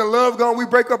you. And when the love gone, we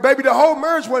break up. Baby, the whole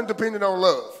marriage wasn't dependent on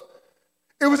love.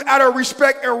 It was out of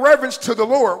respect and reverence to the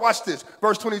Lord. Watch this,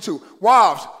 verse 22.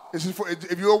 Wives, this is for,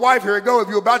 if you're a wife, here it go. If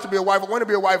you're about to be a wife or want to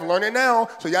be a wife, learn it now.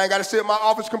 So y'all ain't got to sit in my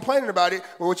office complaining about it,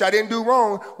 which I didn't do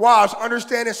wrong. Wives,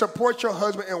 understand and support your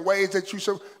husband in ways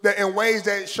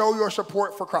that show your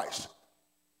support for Christ.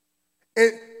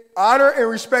 And honor and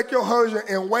respect your husband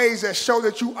in ways that show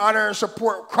that you honor and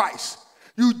support Christ.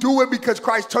 You do it because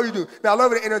Christ told you to. Now I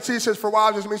love it. In NLT it says, for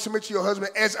wives, this means submit to your husband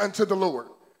as unto the Lord.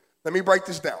 Let me break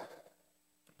this down.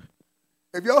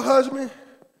 If your husband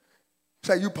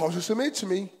say, you're supposed to submit to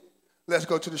me, let's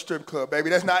go to the strip club, baby.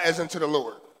 That's not as unto the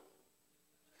Lord.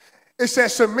 It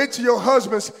says, submit to your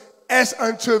husbands as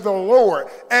unto the Lord.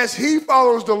 As he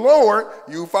follows the Lord,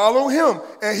 you follow him.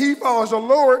 And he follows the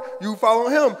Lord, you follow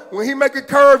him. When he make a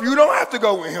curve, you don't have to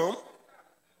go with him.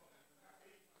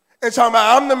 And talking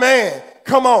about, I'm the man.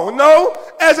 Come on. No,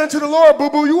 as unto the Lord,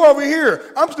 boo-boo, you over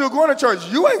here. I'm still going to church.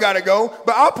 You ain't got to go,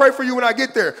 but I'll pray for you when I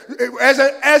get there.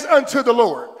 As unto the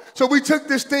Lord. So we took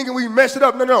this thing and we messed it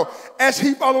up. No. As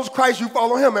he follows Christ, you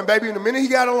follow him. And baby, in the minute he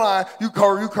got a line, you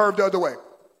curve the other way.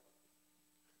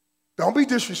 Don't be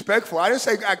disrespectful. I didn't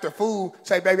say act a fool.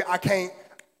 Say, baby,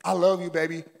 I love you,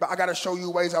 baby, but I got to show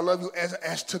you ways I love you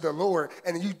as to the Lord.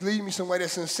 And you lead me somewhere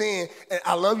that's in sin, and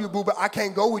I love you, boo, but I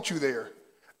can't go with you there.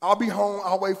 I'll be home.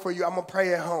 I'll wait for you. I'm going to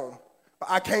pray at home.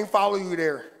 But I can't follow you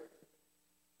there.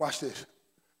 Watch this.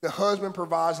 The husband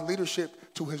provides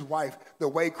leadership to his wife the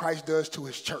way Christ does to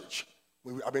his church.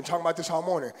 I've been talking about this all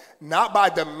morning. Not by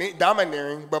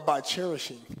domineering, but by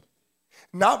cherishing.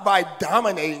 Not by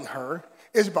dominating her,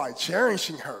 it's by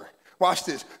cherishing her. Watch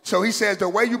this. So he says the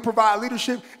way you provide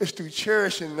leadership is through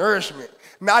cherish and nourishment,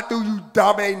 not through you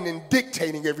dominating and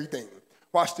dictating everything.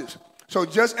 Watch this. So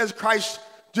just as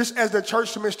the church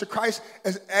submits to Christ,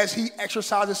 as he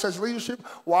exercises such leadership,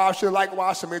 wives should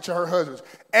likewise submit to her husbands,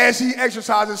 as he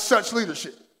exercises such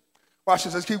leadership. Watch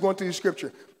this. Let's keep going through the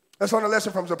scripture. Let's learn a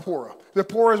lesson from Zipporah.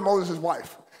 Zipporah is Moses'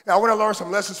 wife. Now, I want to learn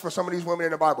some lessons for some of these women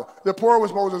in the Bible. Zipporah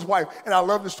was Moses' wife, and I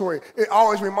love the story. It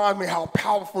always reminds me how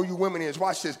powerful you women is.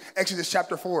 Watch this. Exodus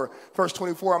chapter 4, verse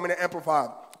 24. I'm going to amplify.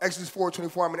 Exodus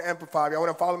 4:24. I'm going to amplify. Y'all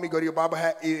want to follow me? Go to your Bible,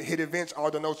 hit events. All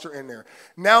the notes are in there.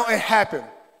 Now it happened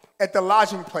at the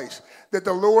lodging place that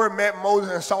the Lord met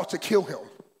Moses and sought to kill him.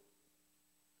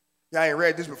 Y'all ain't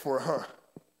read this before, huh?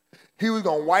 He was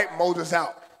going to wipe Moses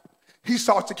out. He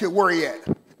sought to kill. Where he at?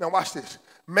 Now watch this.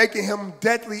 Making him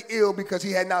deathly ill because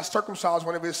he had not circumcised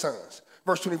one of his sons.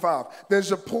 Verse 25. Then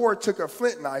Zipporah took a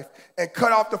flint knife and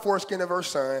cut off the foreskin of her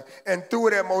son and threw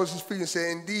it at Moses' feet and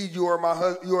said, indeed, you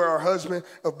are a husband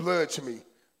of blood to me.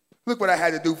 Look what I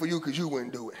had to do for you because you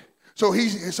wouldn't do it. So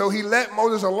he let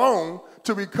Moses alone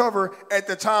to recover at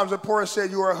the time Zipporah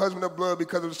said, you are a husband of blood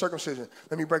because of the circumcision.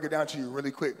 Let me break it down to you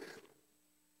really quick.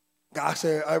 God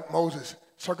said, Moses,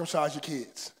 circumcise your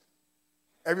kids.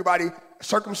 Everybody,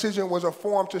 circumcision was a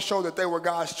form to show that they were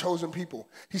God's chosen people.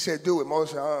 He said, do it.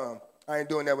 Moses said, I ain't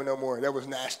doing that with no more. That was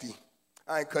nasty.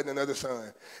 I ain't cutting another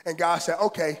son. And God said,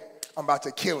 okay, I'm about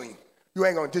to kill him. You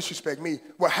ain't going to disrespect me.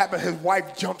 What happened, his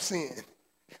wife jumps in.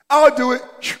 I'll do it.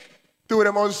 Threw it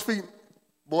at Moses' feet.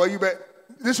 Boy, you bet.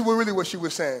 This is really what she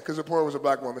was saying, because Zipporah was a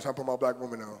black woman, so I put my black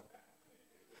woman on.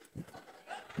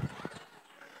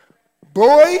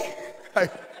 Boy,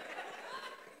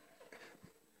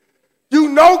 you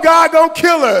know God don't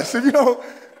kill us. If you know,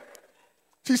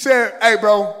 she said, hey,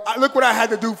 bro, look what I had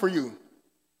to do for you.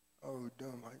 Oh,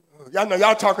 dumb. Y'all know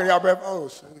y'all talking y'all breath.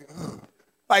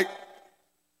 Like,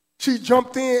 she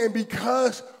jumped in, and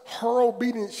because her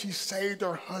obedience, she saved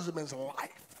her husband's life.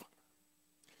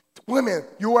 Women,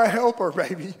 you are a helper,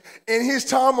 baby. In his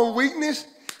time of weakness,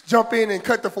 jump in and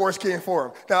cut the foreskin for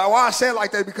him. Now, why I say it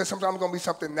like that, because sometimes it's going to be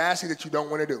something nasty that you don't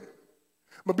want to do.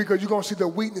 But because you're going to see the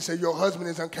weakness that your husband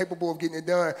is incapable of getting it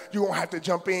done, you're going to have to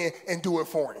jump in and do it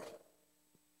for him.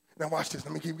 Now watch this.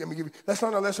 Let me give you. Let's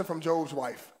learn a lesson from Job's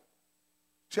wife.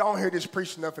 See, I don't hear this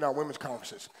preached enough in our women's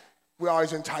conferences. We're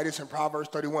always in Titus and Proverbs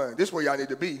 31. This is where y'all need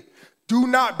to be. Do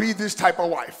not be this type of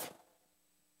wife.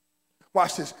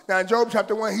 Watch this. Now in Job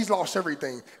chapter 1, he's lost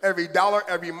everything. Every dollar,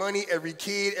 every money, every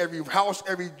kid, every house,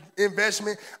 every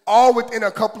investment, all within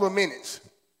a couple of minutes.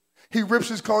 He rips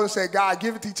his clothes and says, God,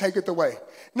 give it to you, take it away.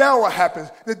 Now what happens?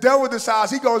 The devil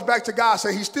decides, he goes back to God,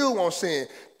 say he still won't sin.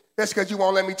 That's because you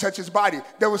won't let me touch his body.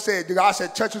 God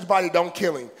said, touch his body, don't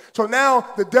kill him. So now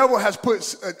the devil has put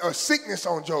a sickness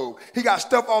on Job. He got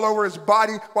stuff all over his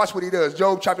body. Watch what he does.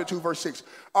 Job chapter 2, verse 6.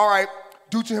 All right,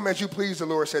 do to him as you please, the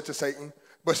Lord said to Satan,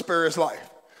 but spare his life.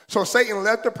 So Satan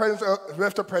left the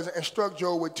presence and struck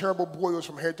Job with terrible boils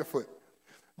from head to foot.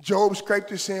 Job scraped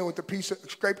his skin with a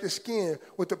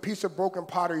piece of broken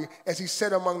pottery as he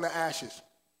sat among the ashes.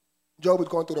 Job was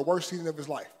going through the worst season of his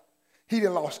life. He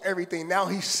done lost everything. Now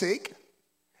he's sick,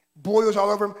 boils all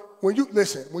over him. When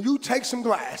you take some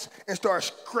glass and start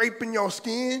scraping your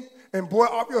skin and boil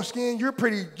off your skin,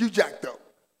 you jacked up.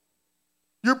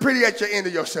 You're pretty at your end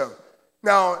of yourself.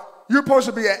 Now, you're supposed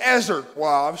to be an Ezra,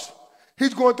 wives.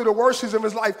 He's going through the worst season of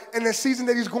his life, and the season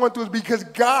that he's going through is because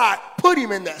God put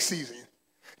him in that season.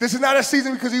 This is not a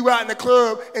season because he went out in the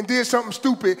club and did something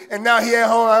stupid, and now he at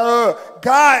home.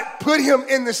 God put him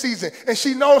in the season, and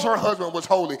she knows her husband was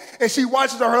holy, and she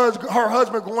watches her husband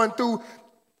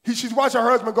she's watching her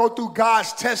husband go through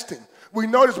God's testing. We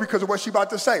know this because of what she's about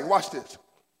to say. Watch this.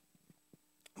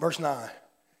 Verse 9.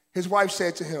 His wife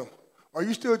said to him, are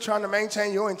you still trying to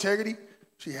maintain your integrity?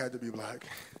 She had to be black.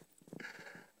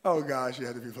 Oh, God, she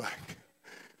had to be black.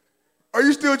 Are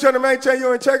you still trying to maintain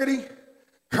your integrity?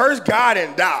 Curse God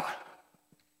and die.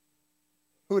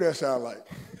 Who that sound like?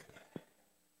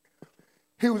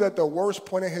 He was at the worst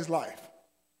point in his life.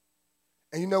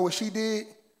 And you know what she did?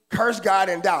 Curse God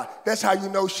and die. That's how you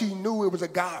know she knew it was a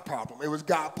God problem. It was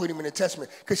God putting him in the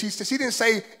testament. Because she didn't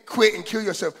say quit and kill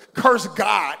yourself. Curse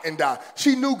God and die.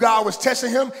 She knew God was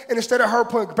testing him. And instead of her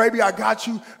putting, baby, I got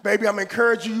you. Baby, I'm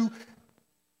encouraging you.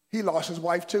 He lost his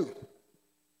wife too.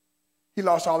 He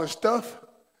lost all his stuff,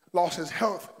 lost his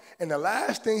health. And the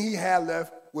last thing he had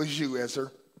left was you,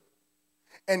 Ezra.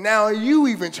 And now you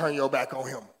even turn your back on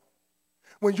him.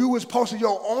 When you was supposed to,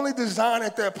 your only design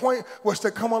at that point was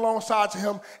to come alongside to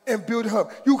him and build him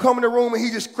up. You come in the room and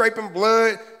he just scraping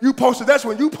blood. That's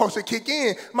when you supposed to kick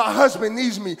in. My husband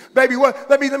needs me. Baby, what?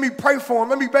 Let me pray for him.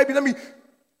 Let me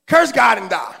curse God and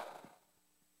die.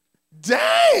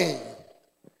 Dang.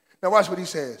 Now watch what he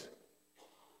says.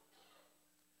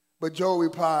 But Job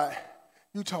replied,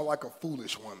 you talk like a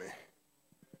foolish woman.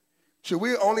 Should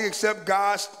we only accept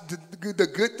the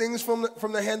good things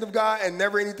from the hand of God and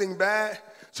never anything bad?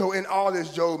 So in all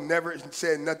this, Job never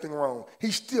said nothing wrong.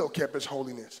 He still kept his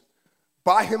holiness.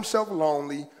 By himself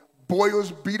lonely,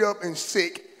 boils, beat up and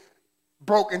sick,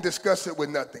 broke and disgusted with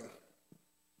nothing.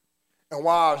 And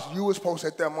wives, you were supposed to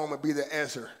at that moment be the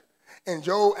Ezra. And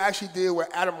Job actually did what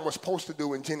Adam was supposed to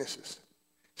do in Genesis.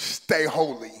 Stay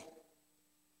holy.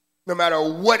 No matter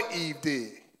what Eve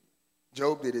did.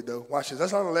 Job did it though. Watch this.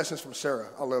 That's one of the lessons from Sarah.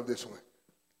 I love this one.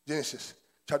 Genesis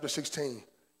chapter 16.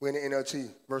 We're in the NLT,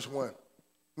 verse 1.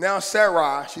 Now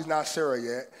Sarai, she's not Sarah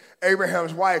yet,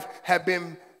 Abraham's wife,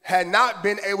 had not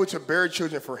been able to bear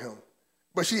children for him.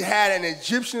 But she had an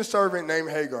Egyptian servant named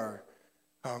Hagar.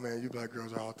 Oh man, you black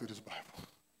girls are all through this Bible.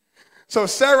 So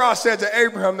Sarah said to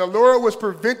Abraham, the Lord has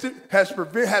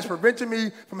prevented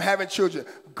me from having children.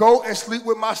 Go and sleep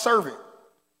with my servant.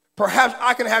 Perhaps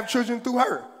I can have children through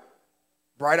her.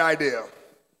 Bright idea.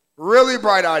 Really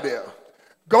bright idea.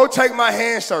 Go take my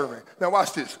handservant. Now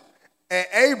watch this. And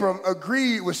Abram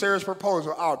agreed with Sarah's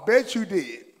proposal. I'll bet you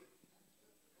did.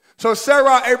 So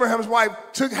Sarah, Abraham's wife,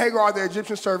 took Hagar, the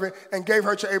Egyptian servant, and gave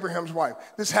her to Abraham's wife.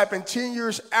 This happened 10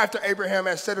 years after Abraham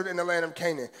had settled in the land of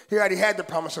Canaan. He already had the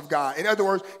promise of God. In other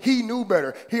words, he knew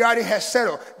better. He already had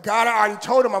settled. God already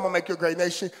told him, I'm going to make you a great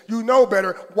nation. You know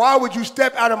better. Why would you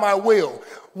step out of my will?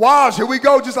 Wives, here we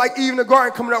go, just like Eve in the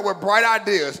garden coming up with bright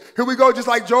ideas. Here we go, just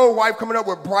like Job's wife coming up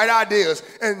with bright ideas.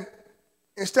 And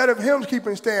instead of him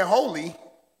staying holy,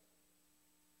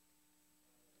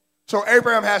 so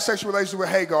Abraham had sexual relations with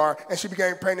Hagar, and she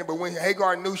became pregnant. But when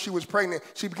Hagar knew she was pregnant,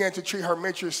 she began to treat her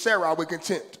mistress Sarah with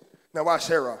contempt. Now watch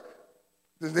Sarah.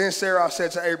 Then Sarah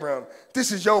said to Abraham,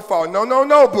 this is your fault.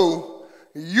 No, boo.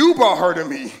 You brought her to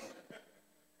me.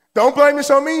 Don't blame this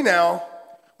on me now.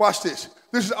 Watch this.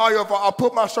 This is all your fault. I'll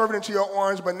put my servant into your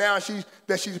arms, but now she's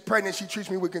pregnant, she treats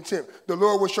me with contempt. The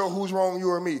Lord will show who's wrong, you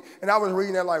or me. And I was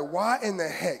reading that like, why in the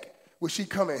heck would she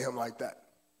come at him like that?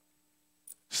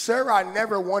 Sarah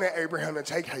never wanted Abraham to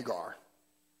take Hagar.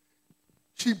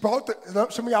 She brought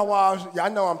some of y'all wives, y'all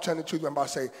know I'm telling the truth when I'm about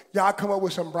to say, y'all come up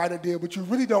with some bright idea, but you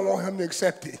really don't want him to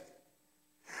accept it.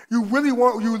 You're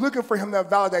looking for him to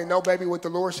validate, no, baby, what the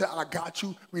Lord said, I got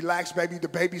you, relax, baby, the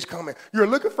baby's coming. You're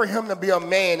looking for him to be a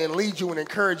man and lead you and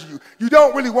encourage you. You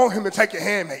don't really want him to take your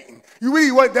handmaiden. That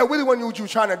really wasn't what you were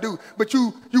trying to do, but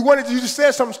you just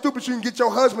said something stupid so you can get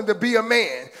your husband to be a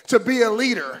man, to be a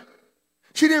leader.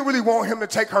 She didn't really want him to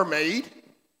take her maid.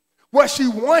 What she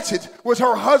wanted was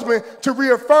her husband to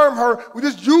reaffirm her,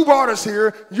 you brought us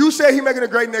here. You said he's making a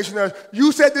great nation of us.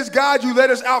 You said this God you let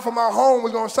us out from our home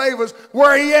was going to save us.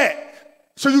 Where he at?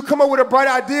 So you come up with a bright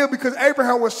idea because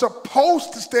Abraham was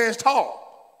supposed to stand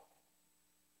tall.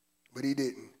 But he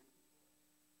didn't.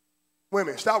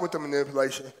 Women, stop with the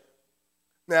manipulation.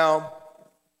 Now,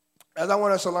 as I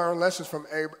want us to learn lessons from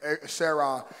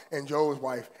Sarah and Job's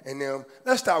wife and them,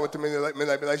 let's start with the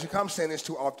manipulation. I'm saying this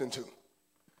too often too.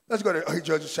 Let's go to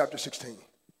Judges chapter 16.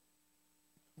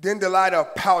 Then Delilah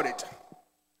pouted.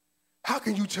 How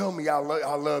can you tell me I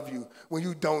love you when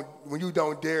you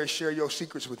don't dare share your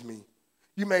secrets with me?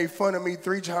 You made fun of me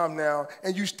 3 times now,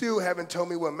 and you still haven't told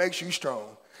me what makes you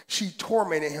strong. She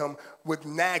tormented him with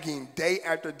nagging day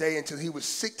after day until he was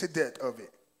sick to death of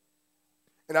it.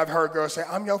 And I've heard girls say,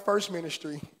 I'm your first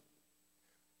ministry.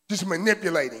 Just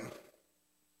manipulating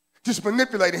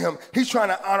him. He's trying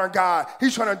to honor God.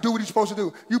 He's trying to do what he's supposed to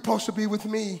do. You're supposed to be with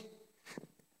me.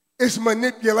 It's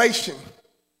manipulation.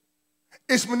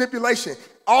 It's manipulation.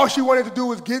 All she wanted to do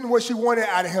was getting what she wanted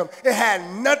out of him. It had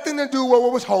nothing to do with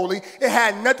what was holy. It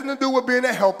had nothing to do with being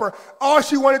a helper. All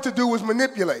she wanted to do was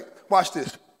manipulate. Watch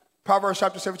this. Proverbs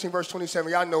chapter 17, verse 27.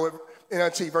 Y'all know it.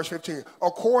 NLT, verse 15.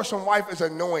 A quarrelsome wife is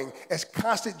annoying as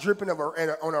constant dripping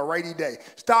on a rainy day.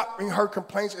 Stopping her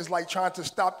complaints is like trying to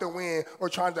stop the wind or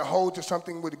trying to hold to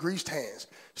something with greased hands.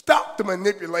 Stop the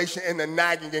manipulation and the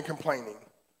nagging and complaining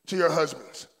to your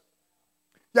husbands.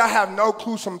 Y'all have no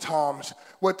clue sometimes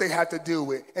what they have to deal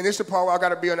with. And this is the part where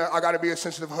I gotta be a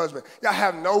sensitive husband. Y'all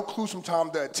have no clue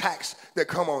sometimes the attacks that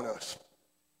come on us.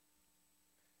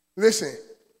 Listen,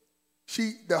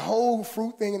 the whole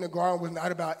fruit thing in the garden was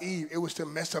not about Eve. It was to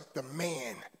mess up the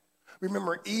man.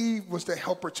 Remember, Eve was the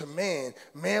helper to man.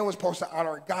 Man was supposed to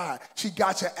honor God. She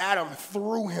got to Adam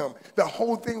through him. The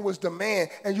whole thing was the man.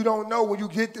 And you don't know when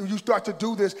you start to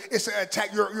do this, it's an attack.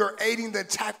 You're aiding the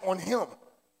attack on him.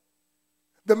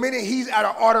 The minute he's at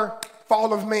an utter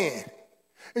fall of man.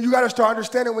 And you got to start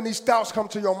understanding when these doubts come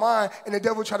to your mind and the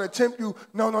devil try to tempt you,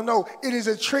 no. It is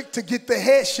a trick to get the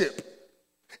headship.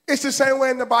 It's the same way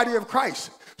in the body of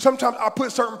Christ. Sometimes I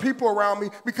put certain people around me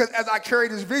because as I carry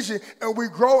this vision and we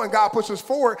grow and God puts us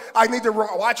forward, I need to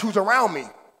watch who's around me.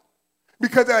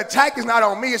 Because the attack is not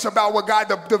on me. It's about what God,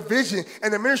 the vision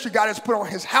and the ministry God has put on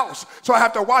his house. So I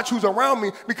have to watch who's around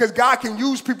me because God can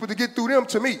use people to get through them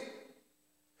to me.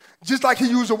 Just like he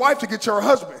used a wife to get to her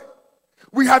husband.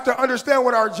 We have to understand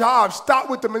what our job. Stop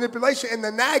with the manipulation and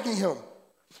the nagging him.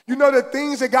 You know the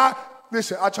things that God,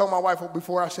 listen, I told my wife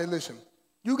before, I said, listen,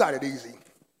 you got it easy.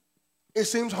 It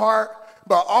seems hard,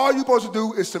 but all you're supposed to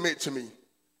do is submit to me.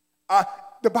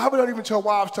 The Bible don't even tell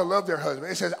wives to love their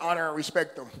husband. It says honor and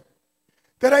respect them.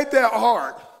 That ain't that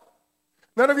hard.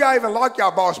 None of y'all even like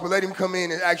y'all boss, but let him come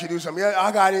in and actually do something. Yeah,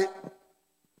 I got it.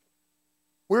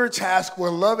 We're tasked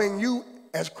with loving you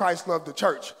as Christ loved the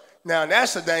church. Now,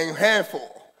 that's a dang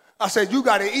handful. I said, you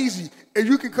got it easy. If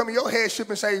you can come in your headship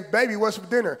and say, baby, what's for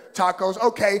dinner? Tacos.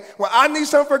 Okay, well, I need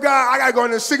something for God. I got to go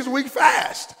on a 6-week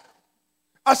fast.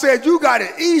 I said, you got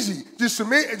it easy. Just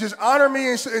submit and just honor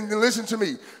me and listen to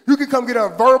me. You can come get a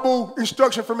verbal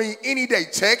instruction from me any day.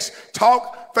 Text,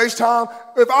 talk, FaceTime.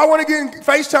 If I want to get in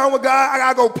FaceTime with God, I got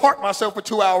to go park myself for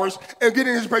 2 hours and get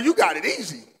in his prayer. You got it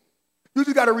easy. You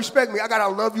just got to respect me. I got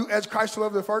to love you as Christ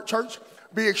loved the church.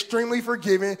 Be extremely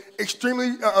forgiving,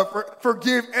 extremely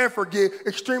forgive and forgive,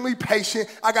 extremely patient.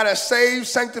 I got to save,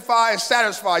 sanctify, and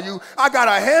satisfy you. I got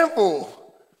a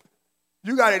handful.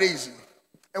 You got it easy.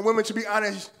 And women, to be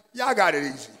honest, y'all got it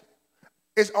easy.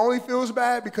 It only feels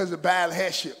bad because of bad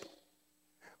headship.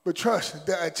 But trust,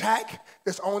 the attack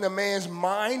that's on a man's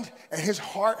mind and his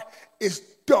heart is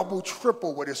double,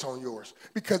 triple what is on yours.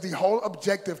 Because the whole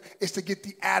objective is to get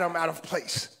the Adam out of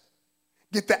place.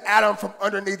 Get the Adam from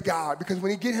underneath God. Because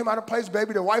when he get him out of place,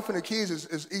 baby, the wife and the kids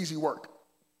is easy work.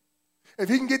 If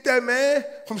he can get that man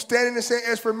from standing and saying,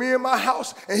 as for me and my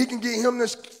house, and he can get him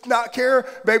to not care,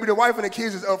 baby, the wife and the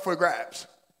kids is up for grabs.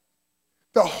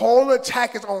 The whole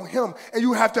attack is on him. And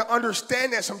you have to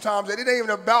understand that sometimes, that it ain't even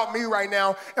about me right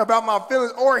now, about my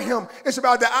feelings or him. It's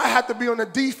about that I have to be on the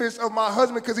defense of my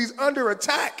husband because he's under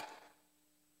attack.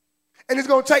 And it's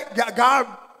going to take, God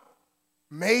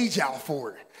made y'all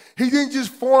for it. He didn't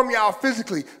just form y'all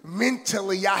physically.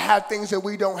 Mentally, y'all have things that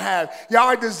we don't have. Y'all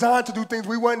are designed to do things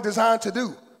we weren't designed to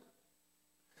do.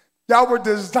 Y'all were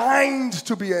designed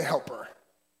to be a helper.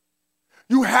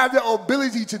 You have the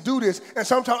ability to do this. And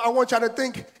sometimes I want y'all to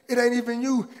think it ain't even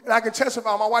you. And I can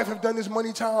testify, my wife has done this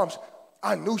many times.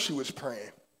 I knew she was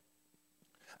praying.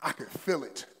 I could feel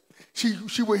it.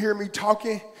 She would hear me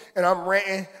talking, and I'm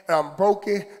ranting, and I'm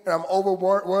broken, and I'm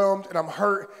overwhelmed, and I'm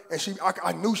hurt. And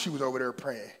I knew she was over there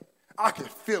praying. I could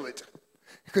feel it.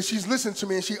 Because she's listening to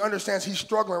me, and she understands he's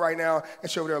struggling right now.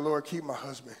 And she's over there, Lord, keep my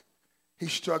husband.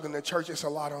 He's struggling. The church, it's a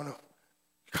lot on him.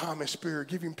 Calm his spirit.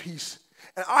 Give him peace.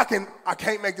 And I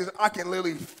can't make this, I can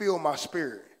literally feel my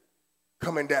spirit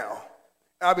coming down.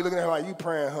 And I'll be looking at her like, you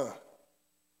praying, huh?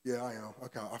 Yeah, I am.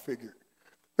 Okay, I figured.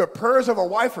 The prayers of a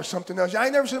wife or something else. Y'all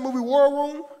ain't never seen the movie War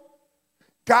Room?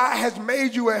 God has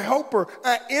made you a helper,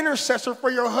 an intercessor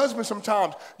for your husband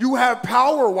sometimes. You have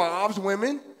power, wives,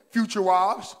 women, future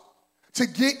wives, to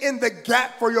get in the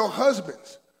gap for your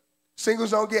husbands.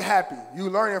 Singles don't get happy. You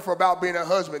learning about being a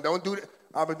husband. Don't do that.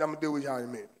 I'm going to deal with y'all in a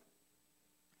minute.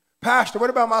 Pastor, what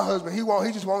about my husband?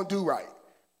 He just won't do right.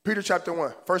 Peter chapter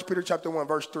 1, 1 Peter chapter 1,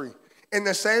 verse 3. In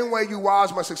the same way, you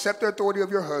wives must accept the authority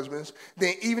of your husbands.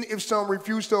 Then even if some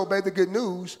refuse to obey the good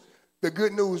news,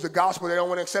 the gospel, they don't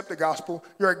want to accept the gospel,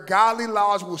 your godly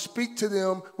laws will speak to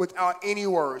them without any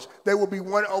words. They will be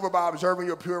won over by observing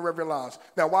your pure and reverent laws.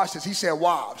 Now watch this. He said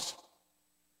wives.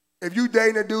 If you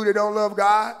dating a dude that don't love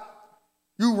God,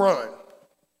 you run.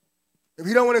 If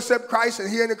he don't want to accept Christ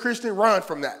and he ain't a Christian, run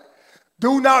from that.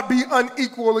 Do not be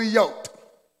unequally yoked.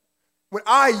 When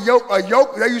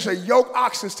they used to yoke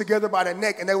oxen together by the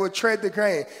neck and they would tread the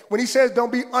grain. When he says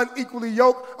don't be unequally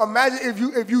yoked, imagine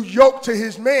if you yoke to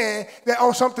his man that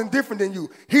on something different than you.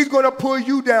 He's going to pull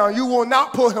you down. You will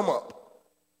not pull him up.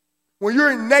 When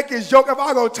your neck is yoked, if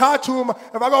I go tie to him,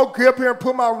 if I go get up here and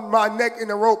put my neck in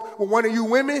the rope with one of you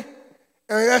women,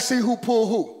 and let's see who pull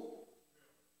who.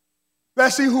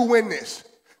 Let's see who win this.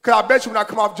 Because I bet you when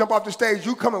I jump off the stage,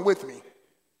 you coming with me.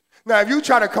 Now, if you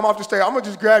try to come off the stage, I'm going to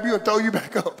just grab you and throw you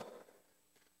back up.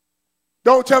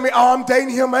 Don't tell me, oh, I'm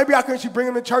dating him. Maybe I can actually bring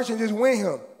him to church and just win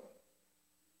him.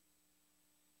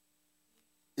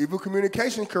 Evil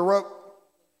communication corrupt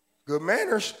good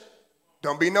manners.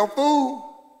 Don't be no fool.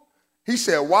 He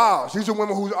said, wow, these are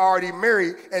women who's already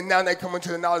married, and now they come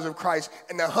into the knowledge of Christ,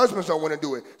 and their husbands don't want to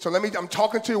do it. So I'm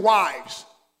talking to wives.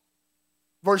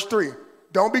 Verse 3,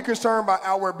 don't be concerned by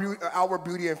outward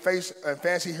beauty and fancy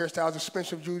hairstyles,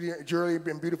 expensive jewelry,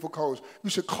 and beautiful clothes. You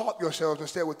should clothe yourselves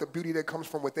instead with the beauty that comes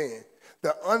from within.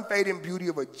 The unfading beauty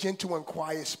of a gentle and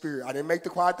quiet spirit. I didn't make the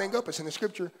quiet thing up. It's in the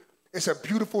scripture. It's a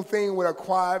beautiful thing with a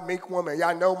quiet, meek woman.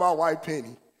 Y'all know my wife,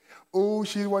 Penny. Oh,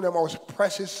 she's one of the most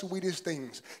precious, sweetest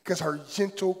things because her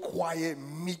gentle, quiet,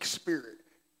 meek spirit.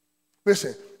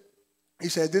 Listen, he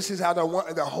said, this is how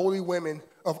the holy women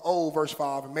of old, verse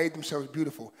 5, made themselves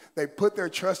beautiful. They put their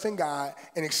trust in God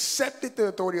and accepted the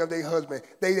authority of their husband.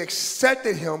 They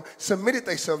accepted him, submitted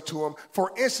themselves to him.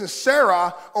 For instance,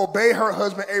 Sarah obeyed her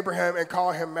husband Abraham and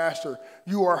called him master.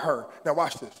 You are her. Now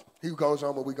watch this. He goes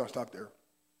on, but we're going to stop there.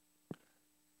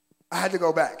 I had to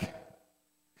go back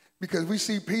because we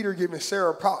see Peter giving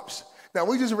Sarah props. Now,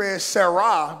 we just read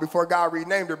Sarah before God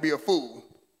renamed her be a fool.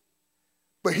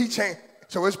 But he changed.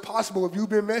 So it's possible if you've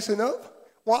been messing up,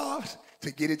 wives,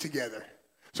 to get it together.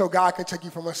 So God can take you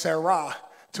from a Sarah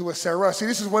to a Sarah. See,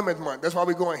 this is Women's Month. That's why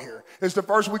we're going here. It's the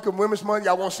first week of Women's Month.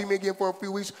 Y'all won't see me again for a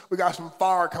few weeks. We got some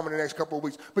fire coming the next couple of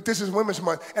weeks. But this is Women's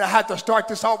Month, and I had to start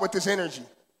this off with this energy.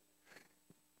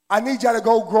 I need y'all to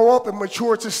go grow up and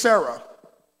mature to Sarah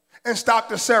and stop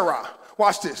to Sarah.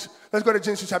 Watch this. Let's go to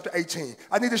Genesis chapter 18.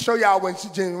 I need to show y'all when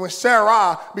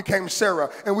Sarah became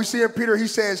Sarah. And we see in Peter, he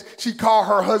says she called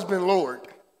her husband Lord.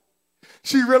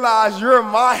 She realized you're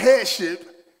my headship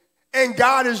and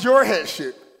God is your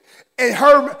headship. And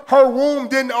her womb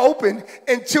didn't open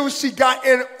until she got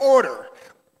in order.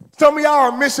 Some of y'all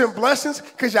are missing blessings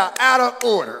because y'all out of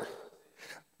order.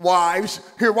 Wives,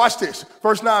 here, watch this.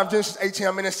 Verse 9 of Genesis 18,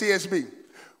 I'm in the CSB.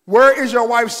 Where is your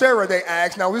wife Sarah, they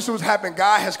asked. Now, this is what's happened.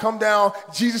 God has come down,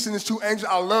 Jesus and his two angels.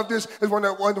 I love this. It's one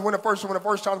of the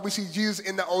first times we see Jesus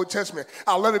in the Old Testament.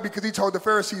 I love it because he told the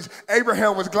Pharisees,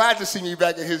 Abraham was glad to see me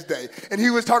back in his day. And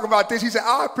he was talking about this. He said,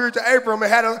 I appeared to Abraham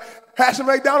and had some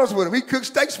McDonald's with him. He cooked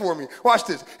steaks for me. Watch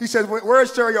this. He says, where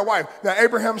is Sarah, your wife? Now,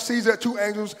 Abraham sees the two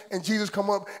angels and Jesus come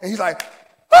up, and he's like,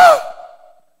 ah!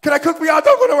 Can I cook for y'all?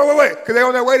 Don't go, wait. Because they're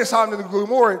on their way to Sodom and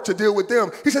Gomorrah to deal with them.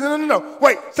 He said, no.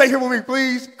 Wait, stay here with me,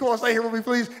 please. Come on, stay here with me,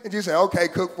 please. And Jesus said, okay,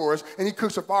 cook for us. And he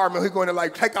cooks a fire meal. He's going to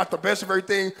take out the best of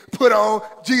everything, put on.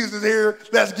 Jesus is here.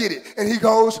 Let's get it. And he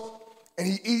goes and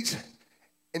he eats.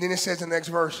 And then it says in the next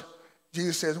verse,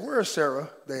 Jesus says, where is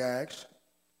Sarah? They asked.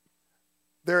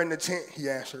 They're in the tent, he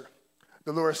answered.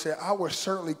 The Lord said, I will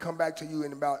certainly come back to you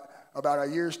in about a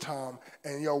year's time,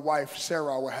 and your wife,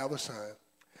 Sarah, will have a son.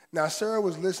 Now, Sarah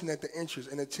was listening at the entrance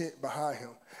in the tent behind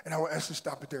him. And I want us to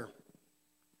stop it there.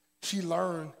 She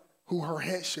learned who her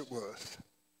headship was.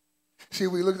 See,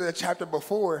 we looked at the chapter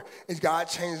before, and God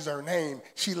changes her name.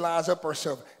 She lines up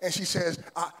herself, and she says,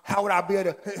 how would I be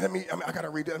able to, I got to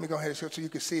read it. Let me go ahead and show it so you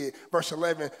can see it. Verse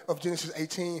 11 of Genesis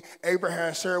 18, Abraham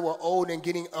and Sarah were old and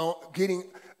Abraham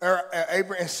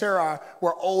and Sarah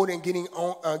were old and getting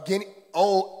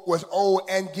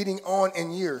on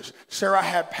in years. Sarah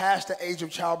had passed the age of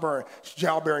childbearing.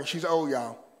 She's old,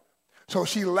 y'all. So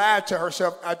she laughed to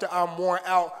herself after I'm worn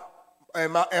out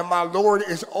and my Lord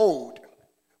is old.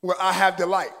 Well, I have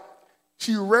delight.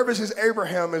 She reverences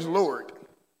Abraham as Lord.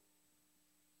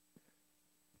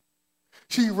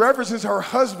 She reverences her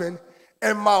husband,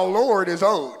 and my Lord is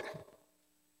old.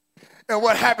 And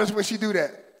what happens when she do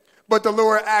that? But the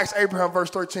Lord asked Abraham,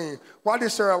 verse 13, why did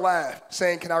Sarah laugh,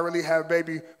 saying, can I really have a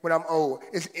baby when I'm old?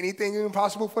 Is anything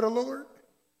impossible for the Lord?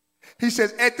 He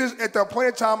says, at the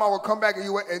appointed time, I will come back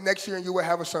and next year and you will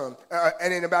have a son.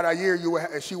 And in about a year,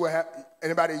 she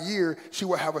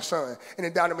will have a son. And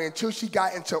it down to me until she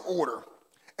got into order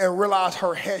and realized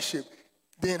her headship,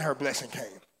 then her blessing came.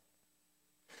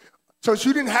 So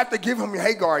she didn't have to give him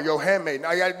Hagar, your handmaid.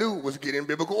 All you got to do was get in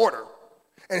biblical order.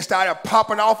 And instead of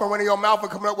popping off and running your mouth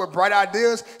and coming up with bright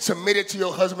ideas, submit it to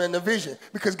your husband in the vision.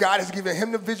 Because God has given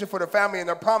him the vision for the family and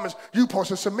the promise. You're supposed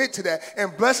to submit to that.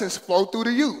 And blessings flow through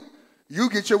to you. You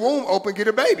get your womb open, get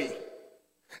a baby.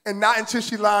 And not until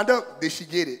she lined up did she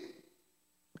get it.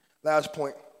 Last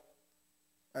point.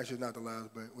 Actually, not the last,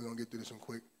 but we're going to get through this one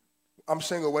quick. I'm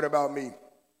single, what about me?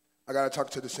 I got to talk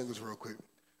to the singles real quick.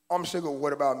 I'm single,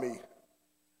 what about me?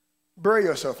 Bury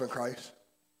yourself in Christ.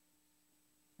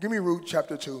 Give me Ruth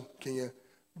chapter 2, can you?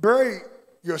 Bury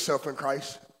yourself in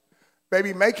Christ.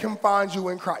 Baby, make him find you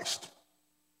in Christ.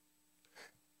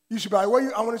 You should be like, well,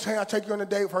 I want to tell you, I'll take you on a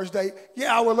date, first date.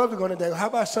 Yeah, I would love to go on a date. How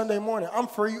about Sunday morning? I'm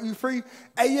free. You free?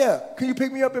 Hey, yeah. Can you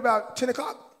pick me up about 10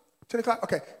 o'clock? 10 o'clock?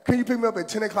 Okay. Can you pick me up at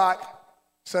 10 o'clock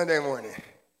Sunday morning?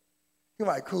 You're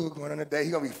like, cool, going on a date.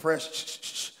 He's going to be fresh.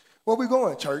 Shh. Where we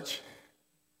going, church?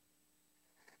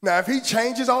 Now, if he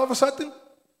changes all of a sudden,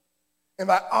 and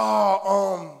like,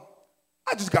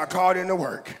 I just got called into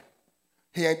work.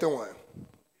 He ain't the one.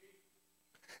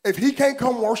 If he can't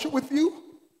come worship with you,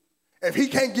 if he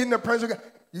can't get in the presence of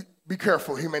God, you be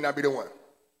careful. He may not be the one.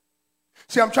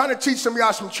 See, I'm trying to teach some of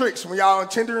y'all some tricks. When y'all on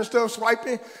Tinder and stuff,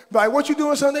 swiping, like, what you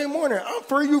doing Sunday morning? I'm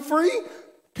free. You free?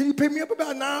 Can you pick me up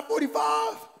about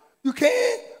 9:45? You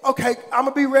can? Okay, I'm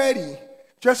going to be ready.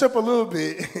 Dress up a little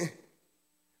bit.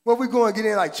 Where we going? Get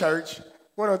in like church,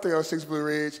 10306 Blue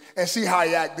Ridge, and see how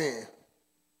he act then.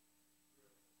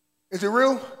 Is it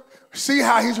real? See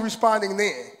how he's responding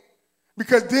then.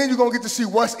 Because then you're going to get to see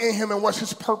what's in him and what's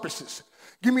his purposes.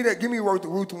 Give me that. Give me Ruth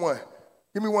 1.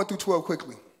 Give me 1 through 12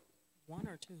 quickly. 1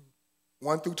 or 2?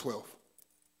 1 through 12.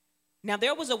 Now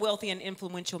there was a wealthy and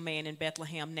influential man in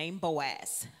Bethlehem named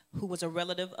Boaz, who was a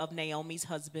relative of Naomi's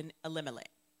husband Elimelech.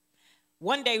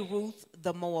 One day Ruth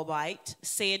the Moabite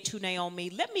said to Naomi,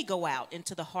 let me go out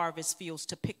into the harvest fields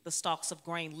to pick the stalks of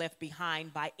grain left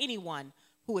behind by anyone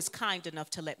who is kind enough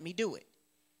to let me do it.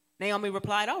 Naomi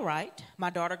replied, all right,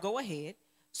 my daughter, go ahead.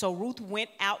 So Ruth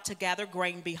went out to gather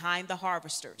grain behind the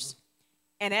harvesters.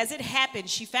 And as it happened,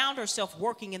 she found herself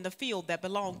working in the field that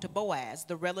belonged to Boaz,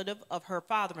 the relative of her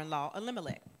father-in-law,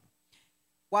 Elimelech.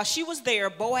 While she was there,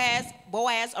 Boaz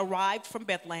arrived from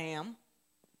Bethlehem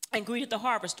and greeted the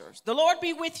harvesters. The Lord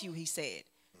be with you, he said.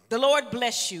 The Lord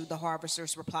bless you, the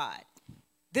harvesters replied.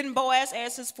 Then Boaz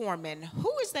asked his foreman,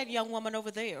 who is that young woman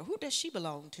over there? Who does she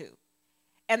belong to?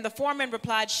 And the foreman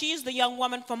replied, she is the young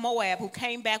woman from Moab who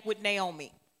came back with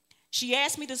Naomi. She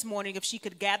asked me this morning if she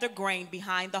could gather grain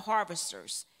behind the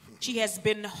harvesters. She has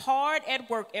been hard at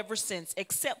work ever since,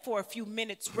 except for a few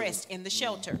minutes rest in the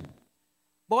shelter.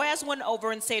 Boaz went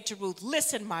over and said to Ruth,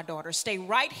 listen, my daughter, stay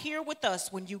right here with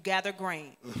us when you gather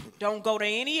grain. Don't go to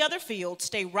any other field.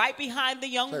 Stay right behind the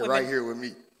young women right here with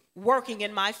me, working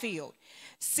in my field.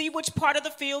 See which part of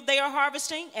the field they are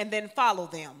harvesting and then follow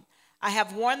them. I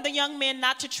have warned the young men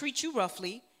not to treat you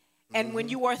roughly, and when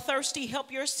you are thirsty,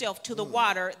 help yourself to the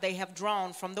water they have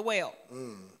drawn from the well.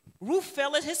 Ruth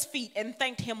fell at his feet and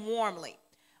thanked him warmly.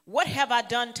 What have I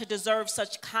done to deserve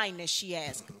such kindness, she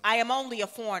asked. I am only a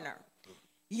foreigner.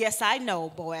 Yes, I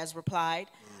know, Boaz replied,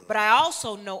 but I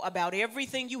also know about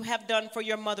everything you have done for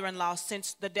your mother-in-law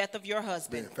since the death of your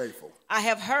husband. being faithful. I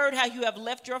have heard how you have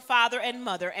left your father and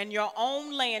mother and your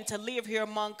own land to live here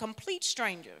among complete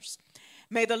strangers.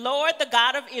 May the Lord, the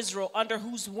God of Israel, under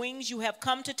whose wings you have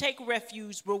come to take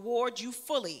refuge, reward you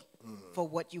fully for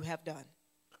what you have done.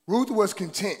 Ruth was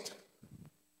content,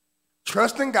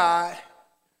 trusting God,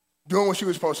 doing what she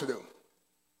was supposed to do.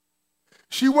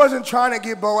 She wasn't trying to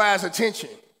get Boaz's attention.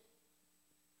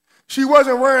 She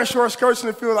wasn't wearing short skirts in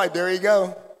the field like, there you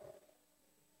go.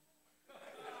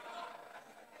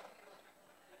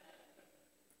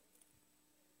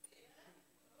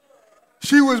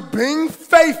 She was being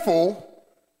faithful,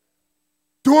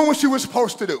 doing what she was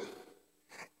supposed to do.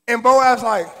 And Boaz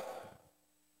like,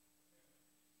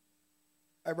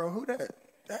 hey, bro, who that?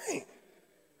 Dang.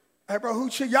 Hey, bro, who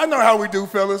chick? Y'all know how we do,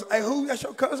 fellas. Hey, who? That's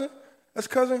your cousin? That's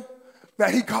cousin? Now,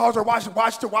 he calls her,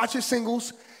 watch his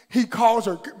singles. He calls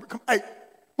her, hey,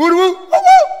 woo-woo,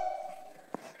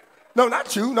 woo-woo. No,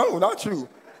 not you. No, not you.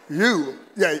 You.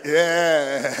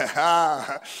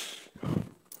 Yeah.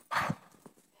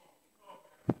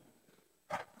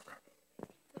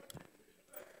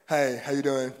 Hey, how you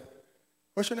doing?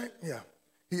 What's your name? Yeah.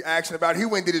 He asked about it. He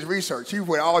went and did his research. He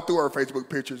went all through her Facebook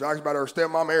pictures, asked about her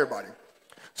stepmom, everybody.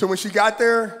 So when she got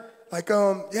there, like,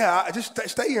 I just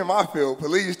stay here in my field.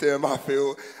 Please stay in my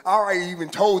field. I already even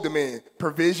told the men,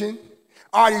 provision.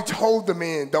 I already told the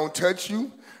men, don't touch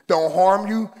you, don't harm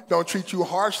you, don't treat you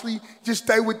harshly. Just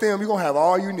stay with them. You're going to have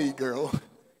all you need, girl.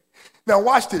 Now,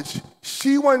 watch this.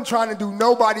 She wasn't trying to do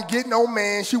nobody, get no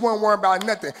man. She wasn't worrying about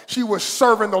nothing. She was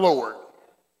serving the Lord.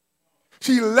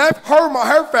 She left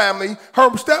her family, her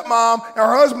stepmom, and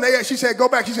her husband. She said, go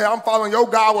back. She said, I'm following your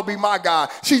God will be my God.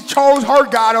 She chose her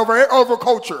God over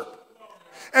culture.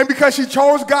 And because she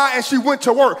chose God and she went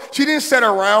to work, she didn't sit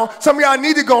around. Some of y'all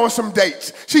need to go on some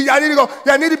dates. Y'all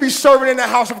need to be serving in the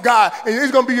house of God. And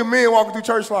it's going to be your men walking through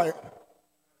church like,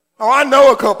 oh, I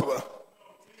know a couple of.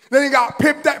 Then he got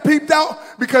peeped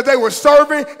out because they were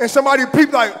serving and somebody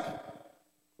peeped like,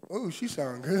 oh, she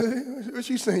sound good. What's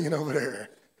she singing over there?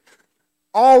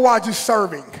 All while just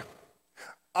serving,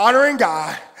 honoring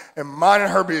God and minding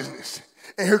her business.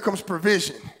 And here comes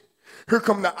provision. Here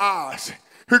come the eyes.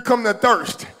 Here come the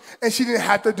thirst. And she didn't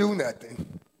have to do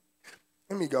nothing.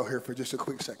 Let me go here for just a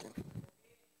quick second.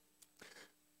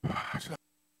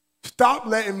 Stop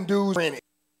letting dudes rent it.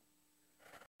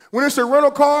 When it's a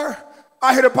rental car,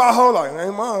 I hit a pothole like,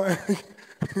 ain't mine.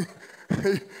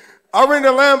 I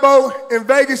rented a Lambo in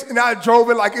Vegas and I drove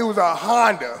it like it was a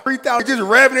Honda. 3,000, just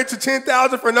revving it to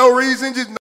 10,000 for no reason, just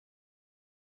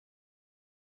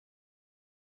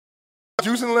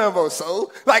juicing the Lambo,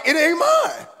 so like it ain't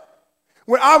mine.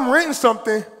 When I'm renting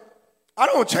something, I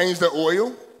don't change the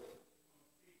oil.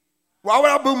 Why would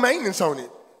I do maintenance on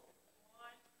it?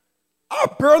 I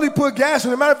barely put gas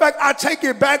in it. Matter of fact, I take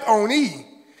it back on E.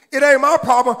 It ain't my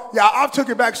problem. Yeah, I've took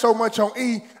it back so much on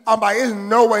E, I'm like, there's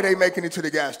no way they making it to the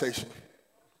gas station.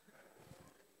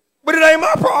 But it ain't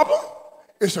my problem.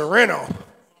 It's a rental.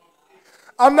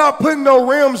 I'm not putting no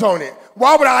rims on it.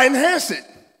 Why would I enhance it?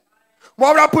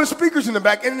 Why would I put speakers in the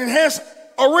back and enhance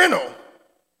a rental?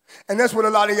 And that's what a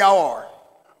lot of y'all are,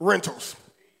 rentals.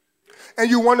 And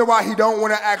you wonder why he don't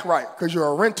want to act right, because you're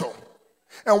a rental.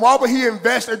 And why would he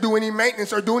invest or do any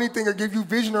maintenance or do anything or give you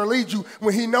vision or lead you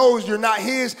when he knows you're not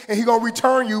his and he's going to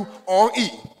return you on E?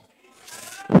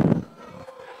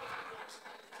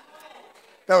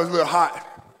 That was a little hot.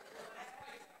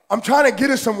 I'm trying to get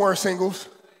us somewhere, singles.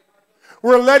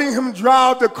 We're letting him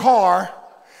drive the car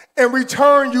and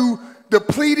return you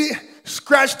depleted,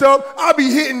 scratched up. I'll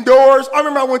be hitting doors. I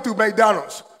remember I went through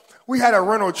McDonald's. We had a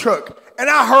rental truck, and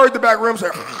I heard the back rim say,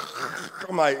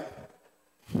 I'm like,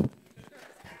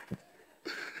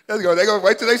 let's go. They're going to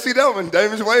wait till they see that one.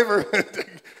 Davis waiver.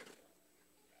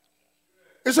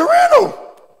 It's a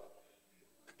rental.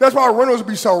 That's why rentals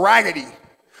be so raggedy.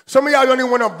 Some of y'all don't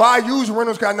even want to buy used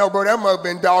rentals because I know, bro, that must have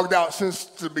been dogged out since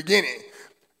the beginning.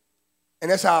 And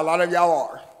that's how a lot of y'all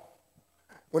are.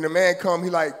 When the man come, he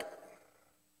like,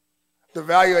 the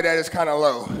value of that is kind of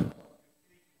low.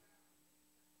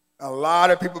 A lot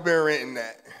of people been renting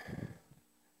that.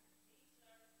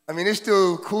 I mean, it's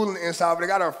still cool on the inside, but it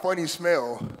got a funny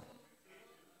smell.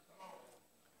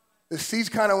 The seats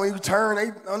kind of, when you turn,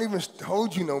 they don't even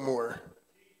hold you no more.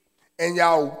 And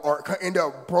y'all end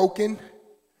up broken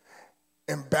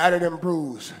and battered and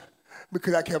bruised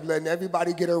because I kept letting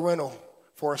everybody get a rental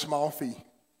for a small fee.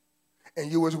 And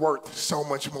you was worth so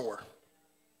much more.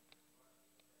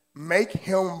 Make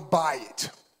him buy it.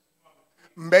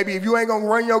 Baby, if you ain't going to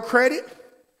run your credit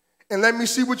and let me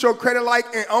see what your credit like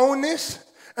and own this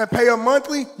and pay a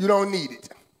monthly, you don't need it.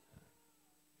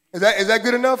 Is that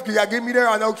good enough? Can y'all get me there?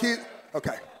 I know, kids.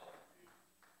 Okay.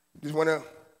 Just want to,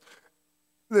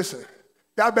 listen,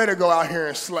 y'all better go out here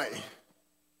and slay.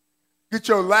 Get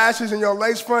your lashes and your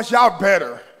lace fronts, y'all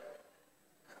better.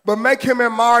 But make him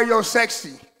admire your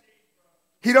sexy.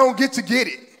 He don't get to get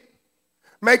it.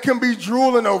 Make him be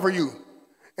drooling over you.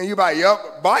 And you buy,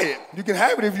 yep, buy it. You can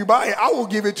have it if you buy it. I will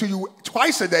give it to you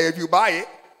twice a day if you buy it.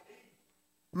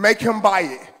 Make him buy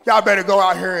it. Y'all better go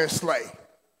out here and slay.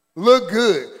 Look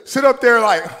good. Sit up there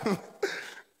like,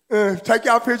 take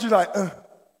y'all pictures like,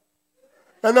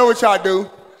 I know what y'all do.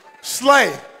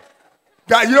 Slay.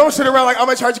 God, you don't sit around like, I'm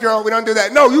a church girl. We don't do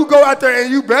that. No, you go out there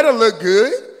and you better look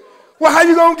good. Well, how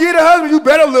you going to get a husband? You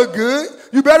better look good.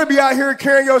 You better be out here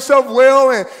carrying yourself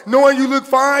well and knowing you look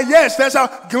fine. Yes, that's how.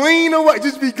 Glean away.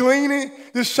 Just be gleaning,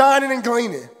 just shining and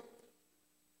gleaning.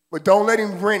 But don't let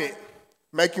him rent it.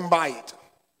 Make him buy it.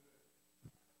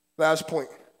 Last point.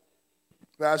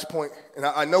 And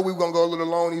I know we're going to go a little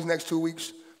long these next 2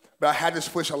 weeks, but I had to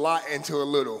switch a lot into a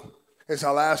little. It's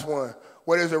our last one.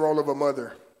 What is the role of a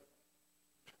mother?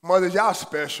 Mothers, y'all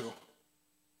special.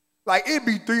 Like, it'd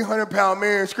be 300-pound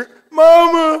men screaming,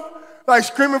 mama, like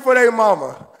screaming for their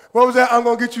mama. What was that? I'm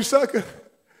going to get you, sucker.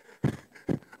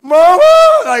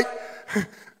 Mama! Like,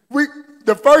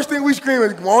 the first thing we scream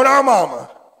is, want our mama.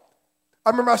 I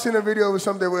remember I seen a video of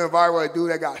something that went viral, a dude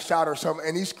that got shot or something,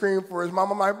 and he screamed for his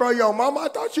mama. I'm like, bro, yo, mama, I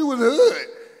thought you was hood.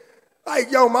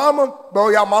 Like, yo, mama, bro,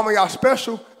 y'all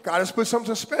special. God has put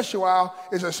something special out.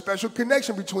 There's a special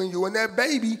connection between you and that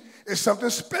baby. There's something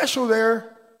special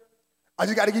there. I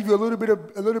just got to give you a little bit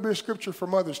of scripture for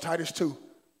mothers. Titus 2.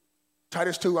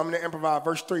 Titus 2, I'm going to improvise.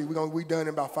 Verse 3, we're going to be done in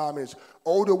about 5 minutes.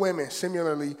 Older women,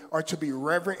 similarly, are to be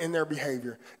reverent in their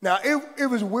behavior. Now, it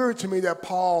was weird to me that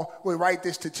Paul would write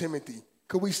this to Timothy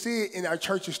Because we see it in our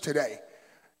churches today.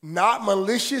 Not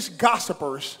malicious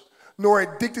gossipers, nor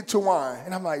addicted to wine.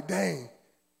 And I'm like, dang.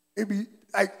 It'd be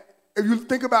like, if you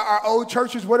think about our old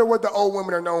churches, what the old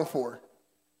women are known for?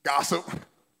 Gossip.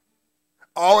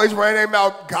 Always running their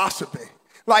mouth gossiping.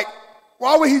 Like,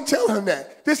 why would he tell him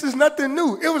that? This is nothing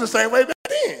new. It was the same way back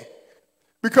then.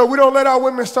 Because we don't let our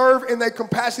women serve in their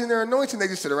capacity and their anointing. They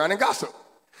just sit around and gossip.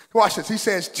 Watch this. He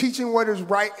says, teaching what is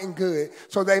right and good,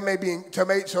 so they may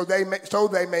encourage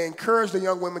the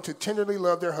young women to tenderly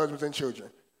love their husbands and children,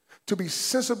 to be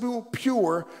sensible,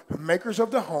 pure, makers of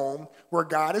the home where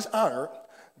God is honored,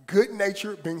 good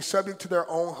natured, being subject to their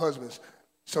own husbands,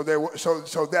 so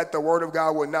that the word of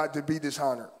God would not be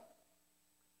dishonored.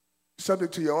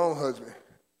 Subject to your own husband.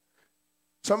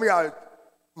 Some of y'all are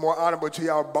more honorable to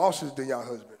y'all bosses than y'all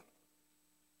husband.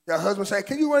 Y'all husband say,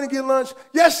 can you run and get lunch?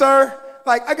 Yes, sir.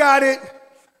 Like, I got it.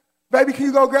 Baby, can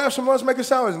you go grab some lunch, make a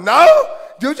sandwich? No,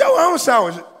 do your own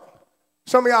sandwich.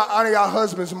 Some of y'all honor y'all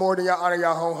husbands more than y'all honor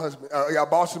y'all own husbands. Y'all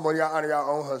bosses more than y'all honor y'all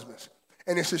own husbands.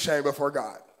 And it's a shame before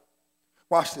God.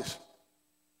 Watch this.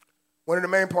 One of the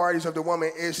main purposes of the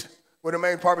woman is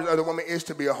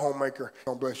to be a homemaker.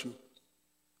 God bless you.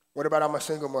 What about I'm a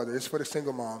single mother? It's for the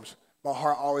single moms. My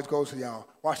heart always goes to y'all.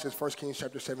 Watch this, 1 Kings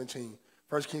chapter 17.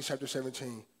 1 Kings chapter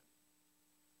 17,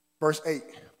 verse 8.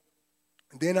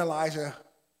 Then the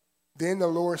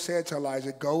Lord said to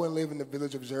Elijah, go and live in the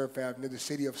village of Zarephath near the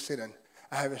city of Sidon.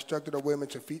 I have instructed the women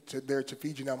to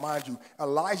feed you. Now, mind you,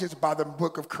 Elijah's by the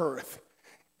brook of Kerith.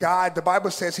 God, the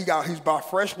Bible says he's by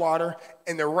fresh water,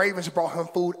 and the ravens brought him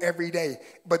food every day.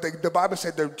 But the Bible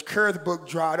said the Kerith brook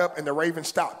dried up, and the ravens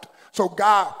stopped. So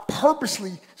God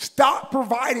purposely stopped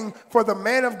providing for the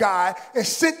man of God and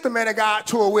sent the man of God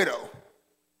to a widow.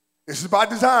 This is by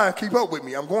design. Keep up with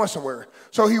me. I'm going somewhere.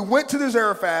 So he went to the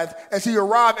Zarephath. As he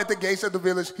arrived at the gates of the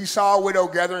village, he saw a widow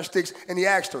gathering sticks, and he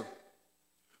asked her,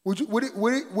 would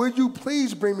you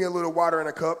please bring me a little water in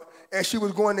a cup? As she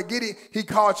was going to get it, he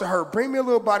called to her, bring me a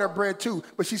little bite of bread too.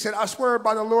 But she said, I swear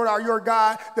by the Lord your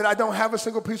God that I don't have a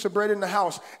single piece of bread in the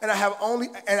house, and I have only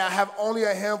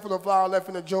a handful of flour left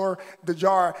in the jar,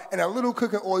 and a little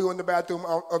cooking oil in the bathroom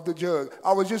of the jug.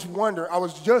 I was just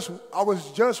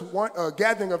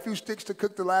gathering a few sticks to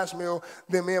cook the last meal.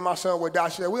 Then me and my son would die.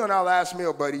 She said, we on our last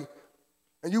meal, buddy,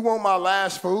 and you want my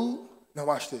last food? Now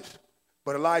watch this.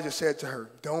 But Elijah said to her,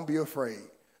 don't be afraid.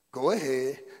 Go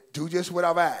ahead. Do just what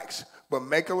I've asked, but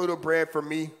make a little bread for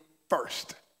me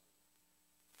first.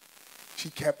 She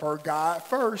kept her God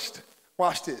first.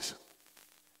 Watch this.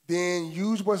 Then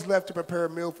use what's left to prepare a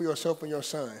meal for yourself and your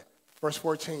son. Verse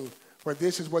 14. For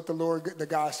this is what the Lord, the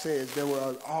God says. There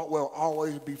will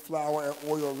always be flour and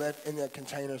oil left in their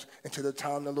containers until the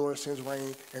time the Lord sends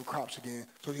rain and crops again.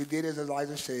 So he did as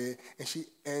Elijah said,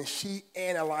 and she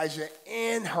and Elijah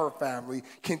and her family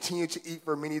continued to eat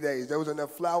for many days. There was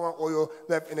enough flour and oil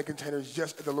left in the containers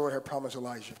just as the Lord had promised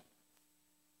Elijah.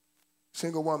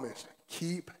 Single women,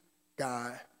 keep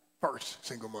God first,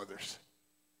 single mothers.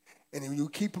 And if you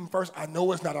keep them first, I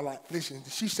know it's not a lot. Listen,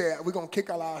 she said, we're going to cook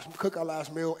our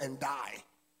last meal and die.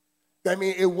 That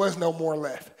means it was no more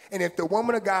left. And if the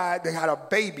woman of God that had a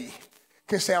baby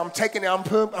can say, I'm taking it, I'm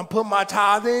putting my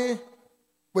tithe in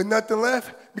with nothing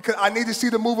left because I need to see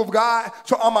the move of God,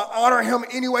 so I'm going to honor him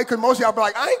anyway, because most of y'all be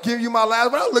like, I ain't giving you my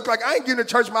last. But I look like I ain't giving the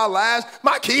church my last.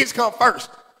 My kids come first.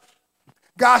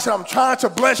 God said, I'm trying to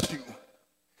bless you.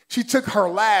 She took her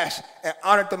last and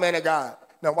honored the man of God.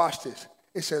 Now watch this.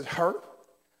 It says her,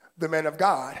 the man of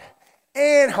God,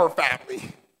 and her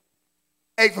family.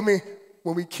 Hey, for me,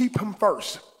 when we keep him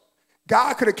first,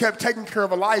 God could have kept taking care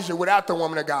of Elijah without the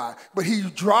woman of God, but he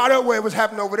dried up what was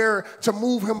happening over there to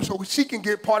move him so she can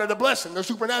get part of the blessing, the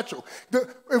supernatural.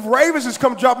 If ravens just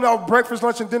come dropping off breakfast,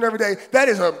 lunch, and dinner every day, that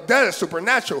is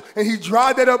supernatural. And he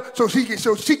dried that up so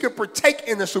she could partake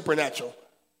in the supernatural.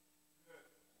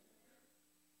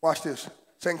 Watch this.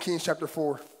 2 Kings chapter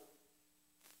 4.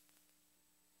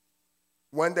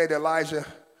 One day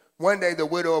the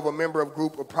widow of a member of a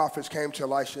group of prophets came to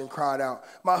Elisha and cried out,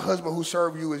 my husband who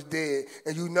served you is dead,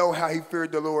 and you know how he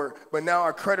feared the Lord. But now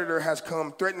a creditor has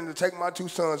come threatening to take my 2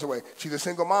 sons away. She's a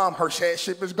single mom. Her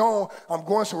ship is gone. I'm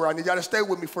going somewhere. I need y'all to stay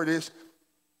with me for this.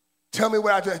 Tell me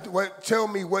what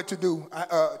to do.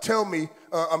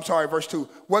 Verse 2.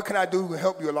 What can I do to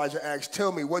help you, Elijah asked.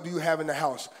 Tell me, what do you have in the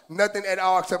house? Nothing at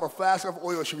all except a flask of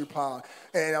oil, she replied.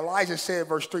 And Elijah said,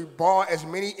 verse 3, borrow as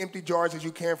many empty jars as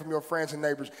you can from your friends and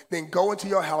neighbors. Then go into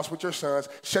your house with your sons.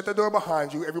 Shut the door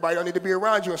behind you. Everybody don't need to be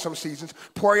around you in some seasons.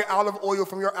 Pour your olive oil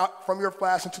from your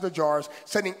flask into the jars,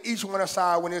 setting each one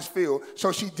aside when it's filled.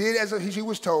 So she did as she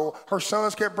was told. Her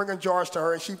sons kept bringing jars to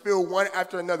her, and she filled one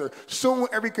after another. Soon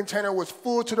every container was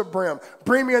full to the brim.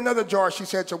 Bring me another jar, she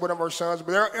said to one of her sons.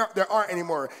 But there aren't any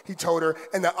more, he told her.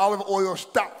 And the olive oil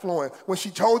stopped flowing. When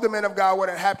she told the man of God what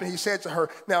had happened, he said to her,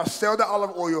 now sell the olive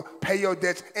oil, pay your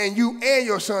debts, and you and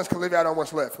your sons can live out on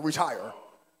what's left. Retire.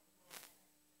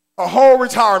 A whole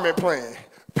retirement plan.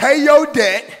 Pay your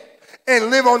debt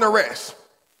and live on the rest.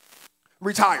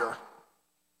 Retire.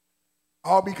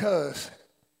 All because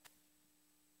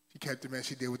she kept the man.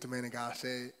 She did what the man of God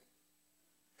said.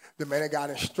 The man of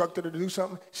God instructed her to do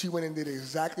something. She went and did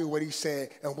exactly what he said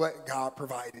and what God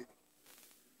provided.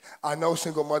 I know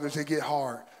single mothers, it get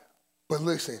hard. But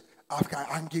listen, I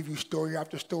can give you story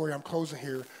after story. I'm closing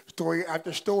here. Story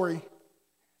after story.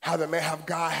 How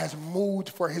God has moved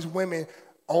for his women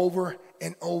over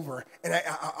and over. And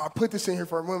I put this in here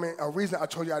for a moment. A reason I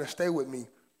told y'all to stay with me.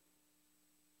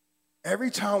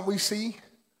 Every time we see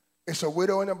it's a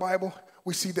widow in the Bible,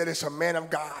 we see that it's a man of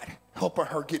God helping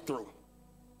her get through.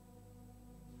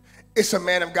 It's a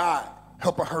man of God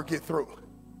helping her get through.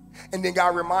 And then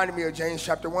God reminded me of James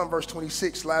chapter 1, verse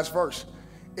 26, last verse.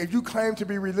 If you claim to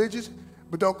be religious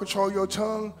but don't control your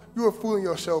tongue, you are fooling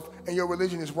yourself and your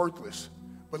religion is worthless.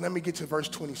 But let me get to verse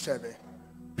 27.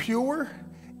 Pure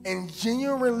and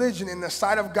genuine religion in the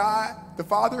sight of God, the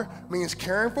Father, means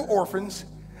caring for orphans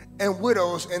and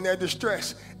widows in their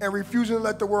distress and refusing to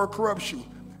let the world corrupt you.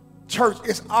 Church,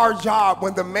 it's our job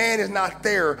when the man is not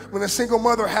there, when the single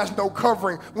mother has no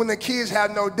covering, when the kids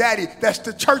have no daddy. That's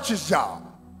the church's job.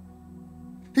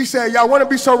 He said, y'all want to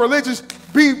be so religious?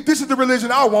 This is the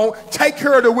religion I want. Take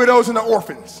care of the widows and the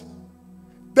orphans.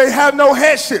 They have no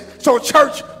headship. So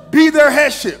church, be their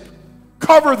headship.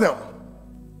 Cover them.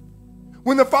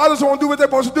 When the fathers won't do what they're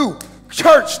supposed to do,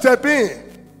 church, step in.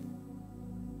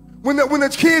 When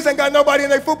the kids ain't got nobody in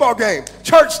their football game,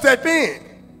 church, step in.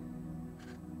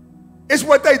 It's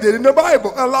what they did in the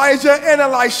Bible. Elijah and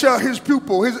Elisha, his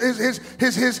pupil,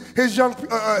 his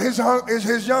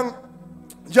young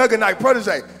Juggernaut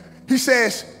protege. He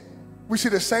says, we see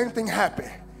the same thing happen.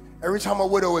 Every time a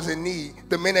widow is in need,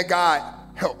 the men of God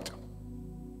helped.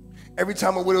 Every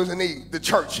time a widow is in need, the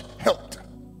church helped.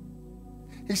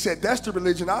 He said, that's the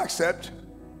religion I accept.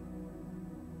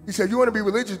 He said, if you want to be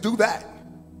religious, do that.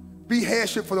 Be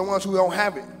headship for the ones who don't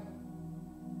have it.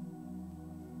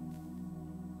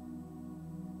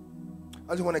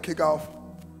 I just want to kick off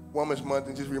Women's Month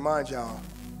and just remind y'all,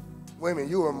 women,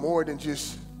 you are more than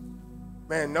just,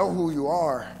 man, know who you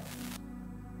are.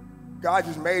 God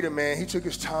just made it, man. He took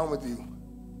his time with you.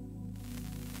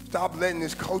 Stop letting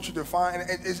this culture define.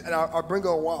 And I bring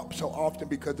up WAP so often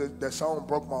because that song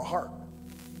broke my heart.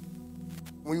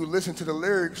 When you listen to the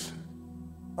lyrics,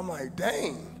 I'm like,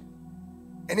 dang.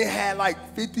 And it had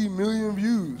like 50 million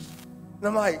views. And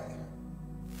I'm like,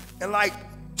 and like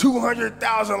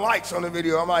 200,000 likes on the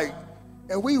video. I'm like,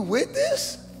 and we with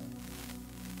this?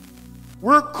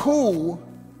 We're cool.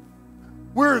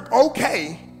 We're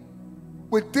okay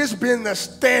with this being the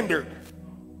standard.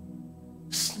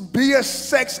 Be a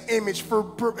sex image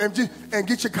and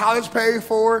get your college paid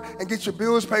for and get your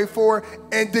bills paid for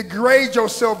and degrade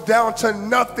yourself down to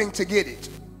nothing to get it.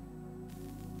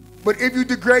 But if you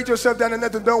degrade yourself down to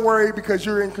nothing, don't worry because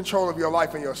you're in control of your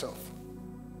life and yourself.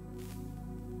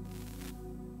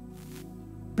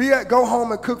 Go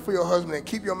home and cook for your husband and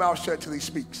keep your mouth shut till he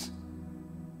speaks.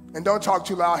 And don't talk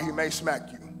too loud, he may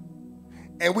smack you.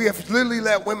 And we have literally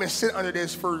let women sit under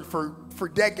this for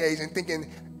decades and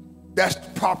thinking that's the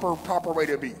proper way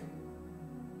to be.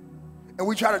 And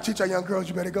we try to teach our young girls,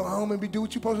 you better go home and do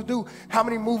what you're supposed to do. How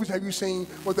many movies have you seen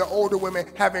where the older women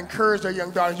have encouraged their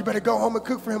young daughters, you better go home and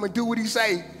cook for him and do what he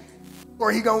say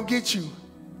or he gonna get you.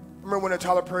 I remember when the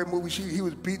Tyler Perry movie, he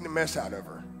was beating the mess out of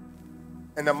her.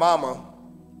 And the mama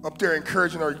up there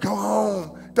encouraging her, go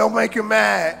home, don't make him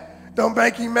mad, don't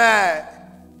make him mad.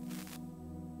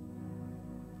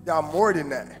 Y'all more than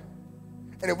that.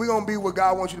 And if we're going to be what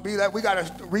God wants you to be, we got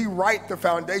to rewrite the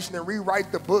foundation and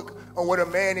rewrite the book on what a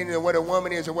man is and what a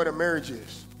woman is and what a marriage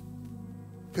is.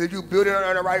 Because if you build it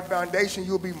on the right foundation,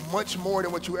 you'll be much more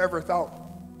than what you ever thought.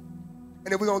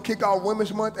 And if we're going to kick off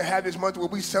Women's Month and have this month where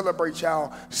we celebrate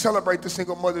y'all, celebrate the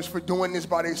single mothers for doing this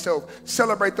by themselves,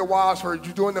 celebrate the wives for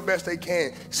doing the best they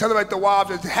can, celebrate the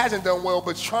wives that hasn't done well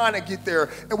but trying to get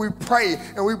there, and we pray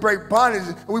and we break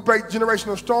bondages and we break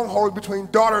generational strongholds between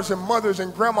daughters and mothers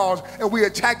and grandmas and we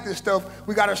attack this stuff.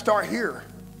 We got to start here.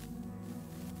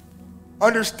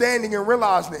 understanding and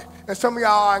realizing it. And some of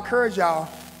y'all, I encourage y'all,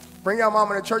 bring y'all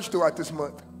mama to church throughout this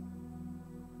month.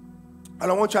 I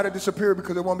don't want y'all to disappear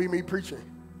because it won't be me preaching.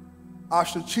 I'll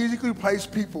strategically place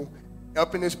people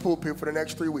up in this pulpit for the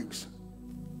next 3 weeks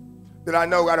that I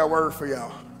know got a word for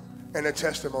y'all and a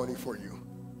testimony for you.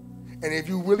 And if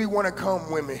you really want to come,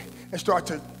 women, and start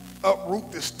to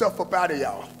uproot this stuff up out of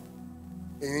y'all,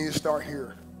 then you need to start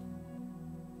here.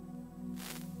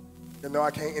 You know, I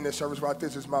can't end the service without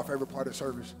this. It's my favorite part of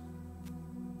service.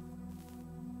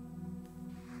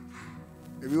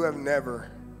 If you have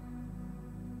never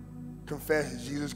confessed Jesus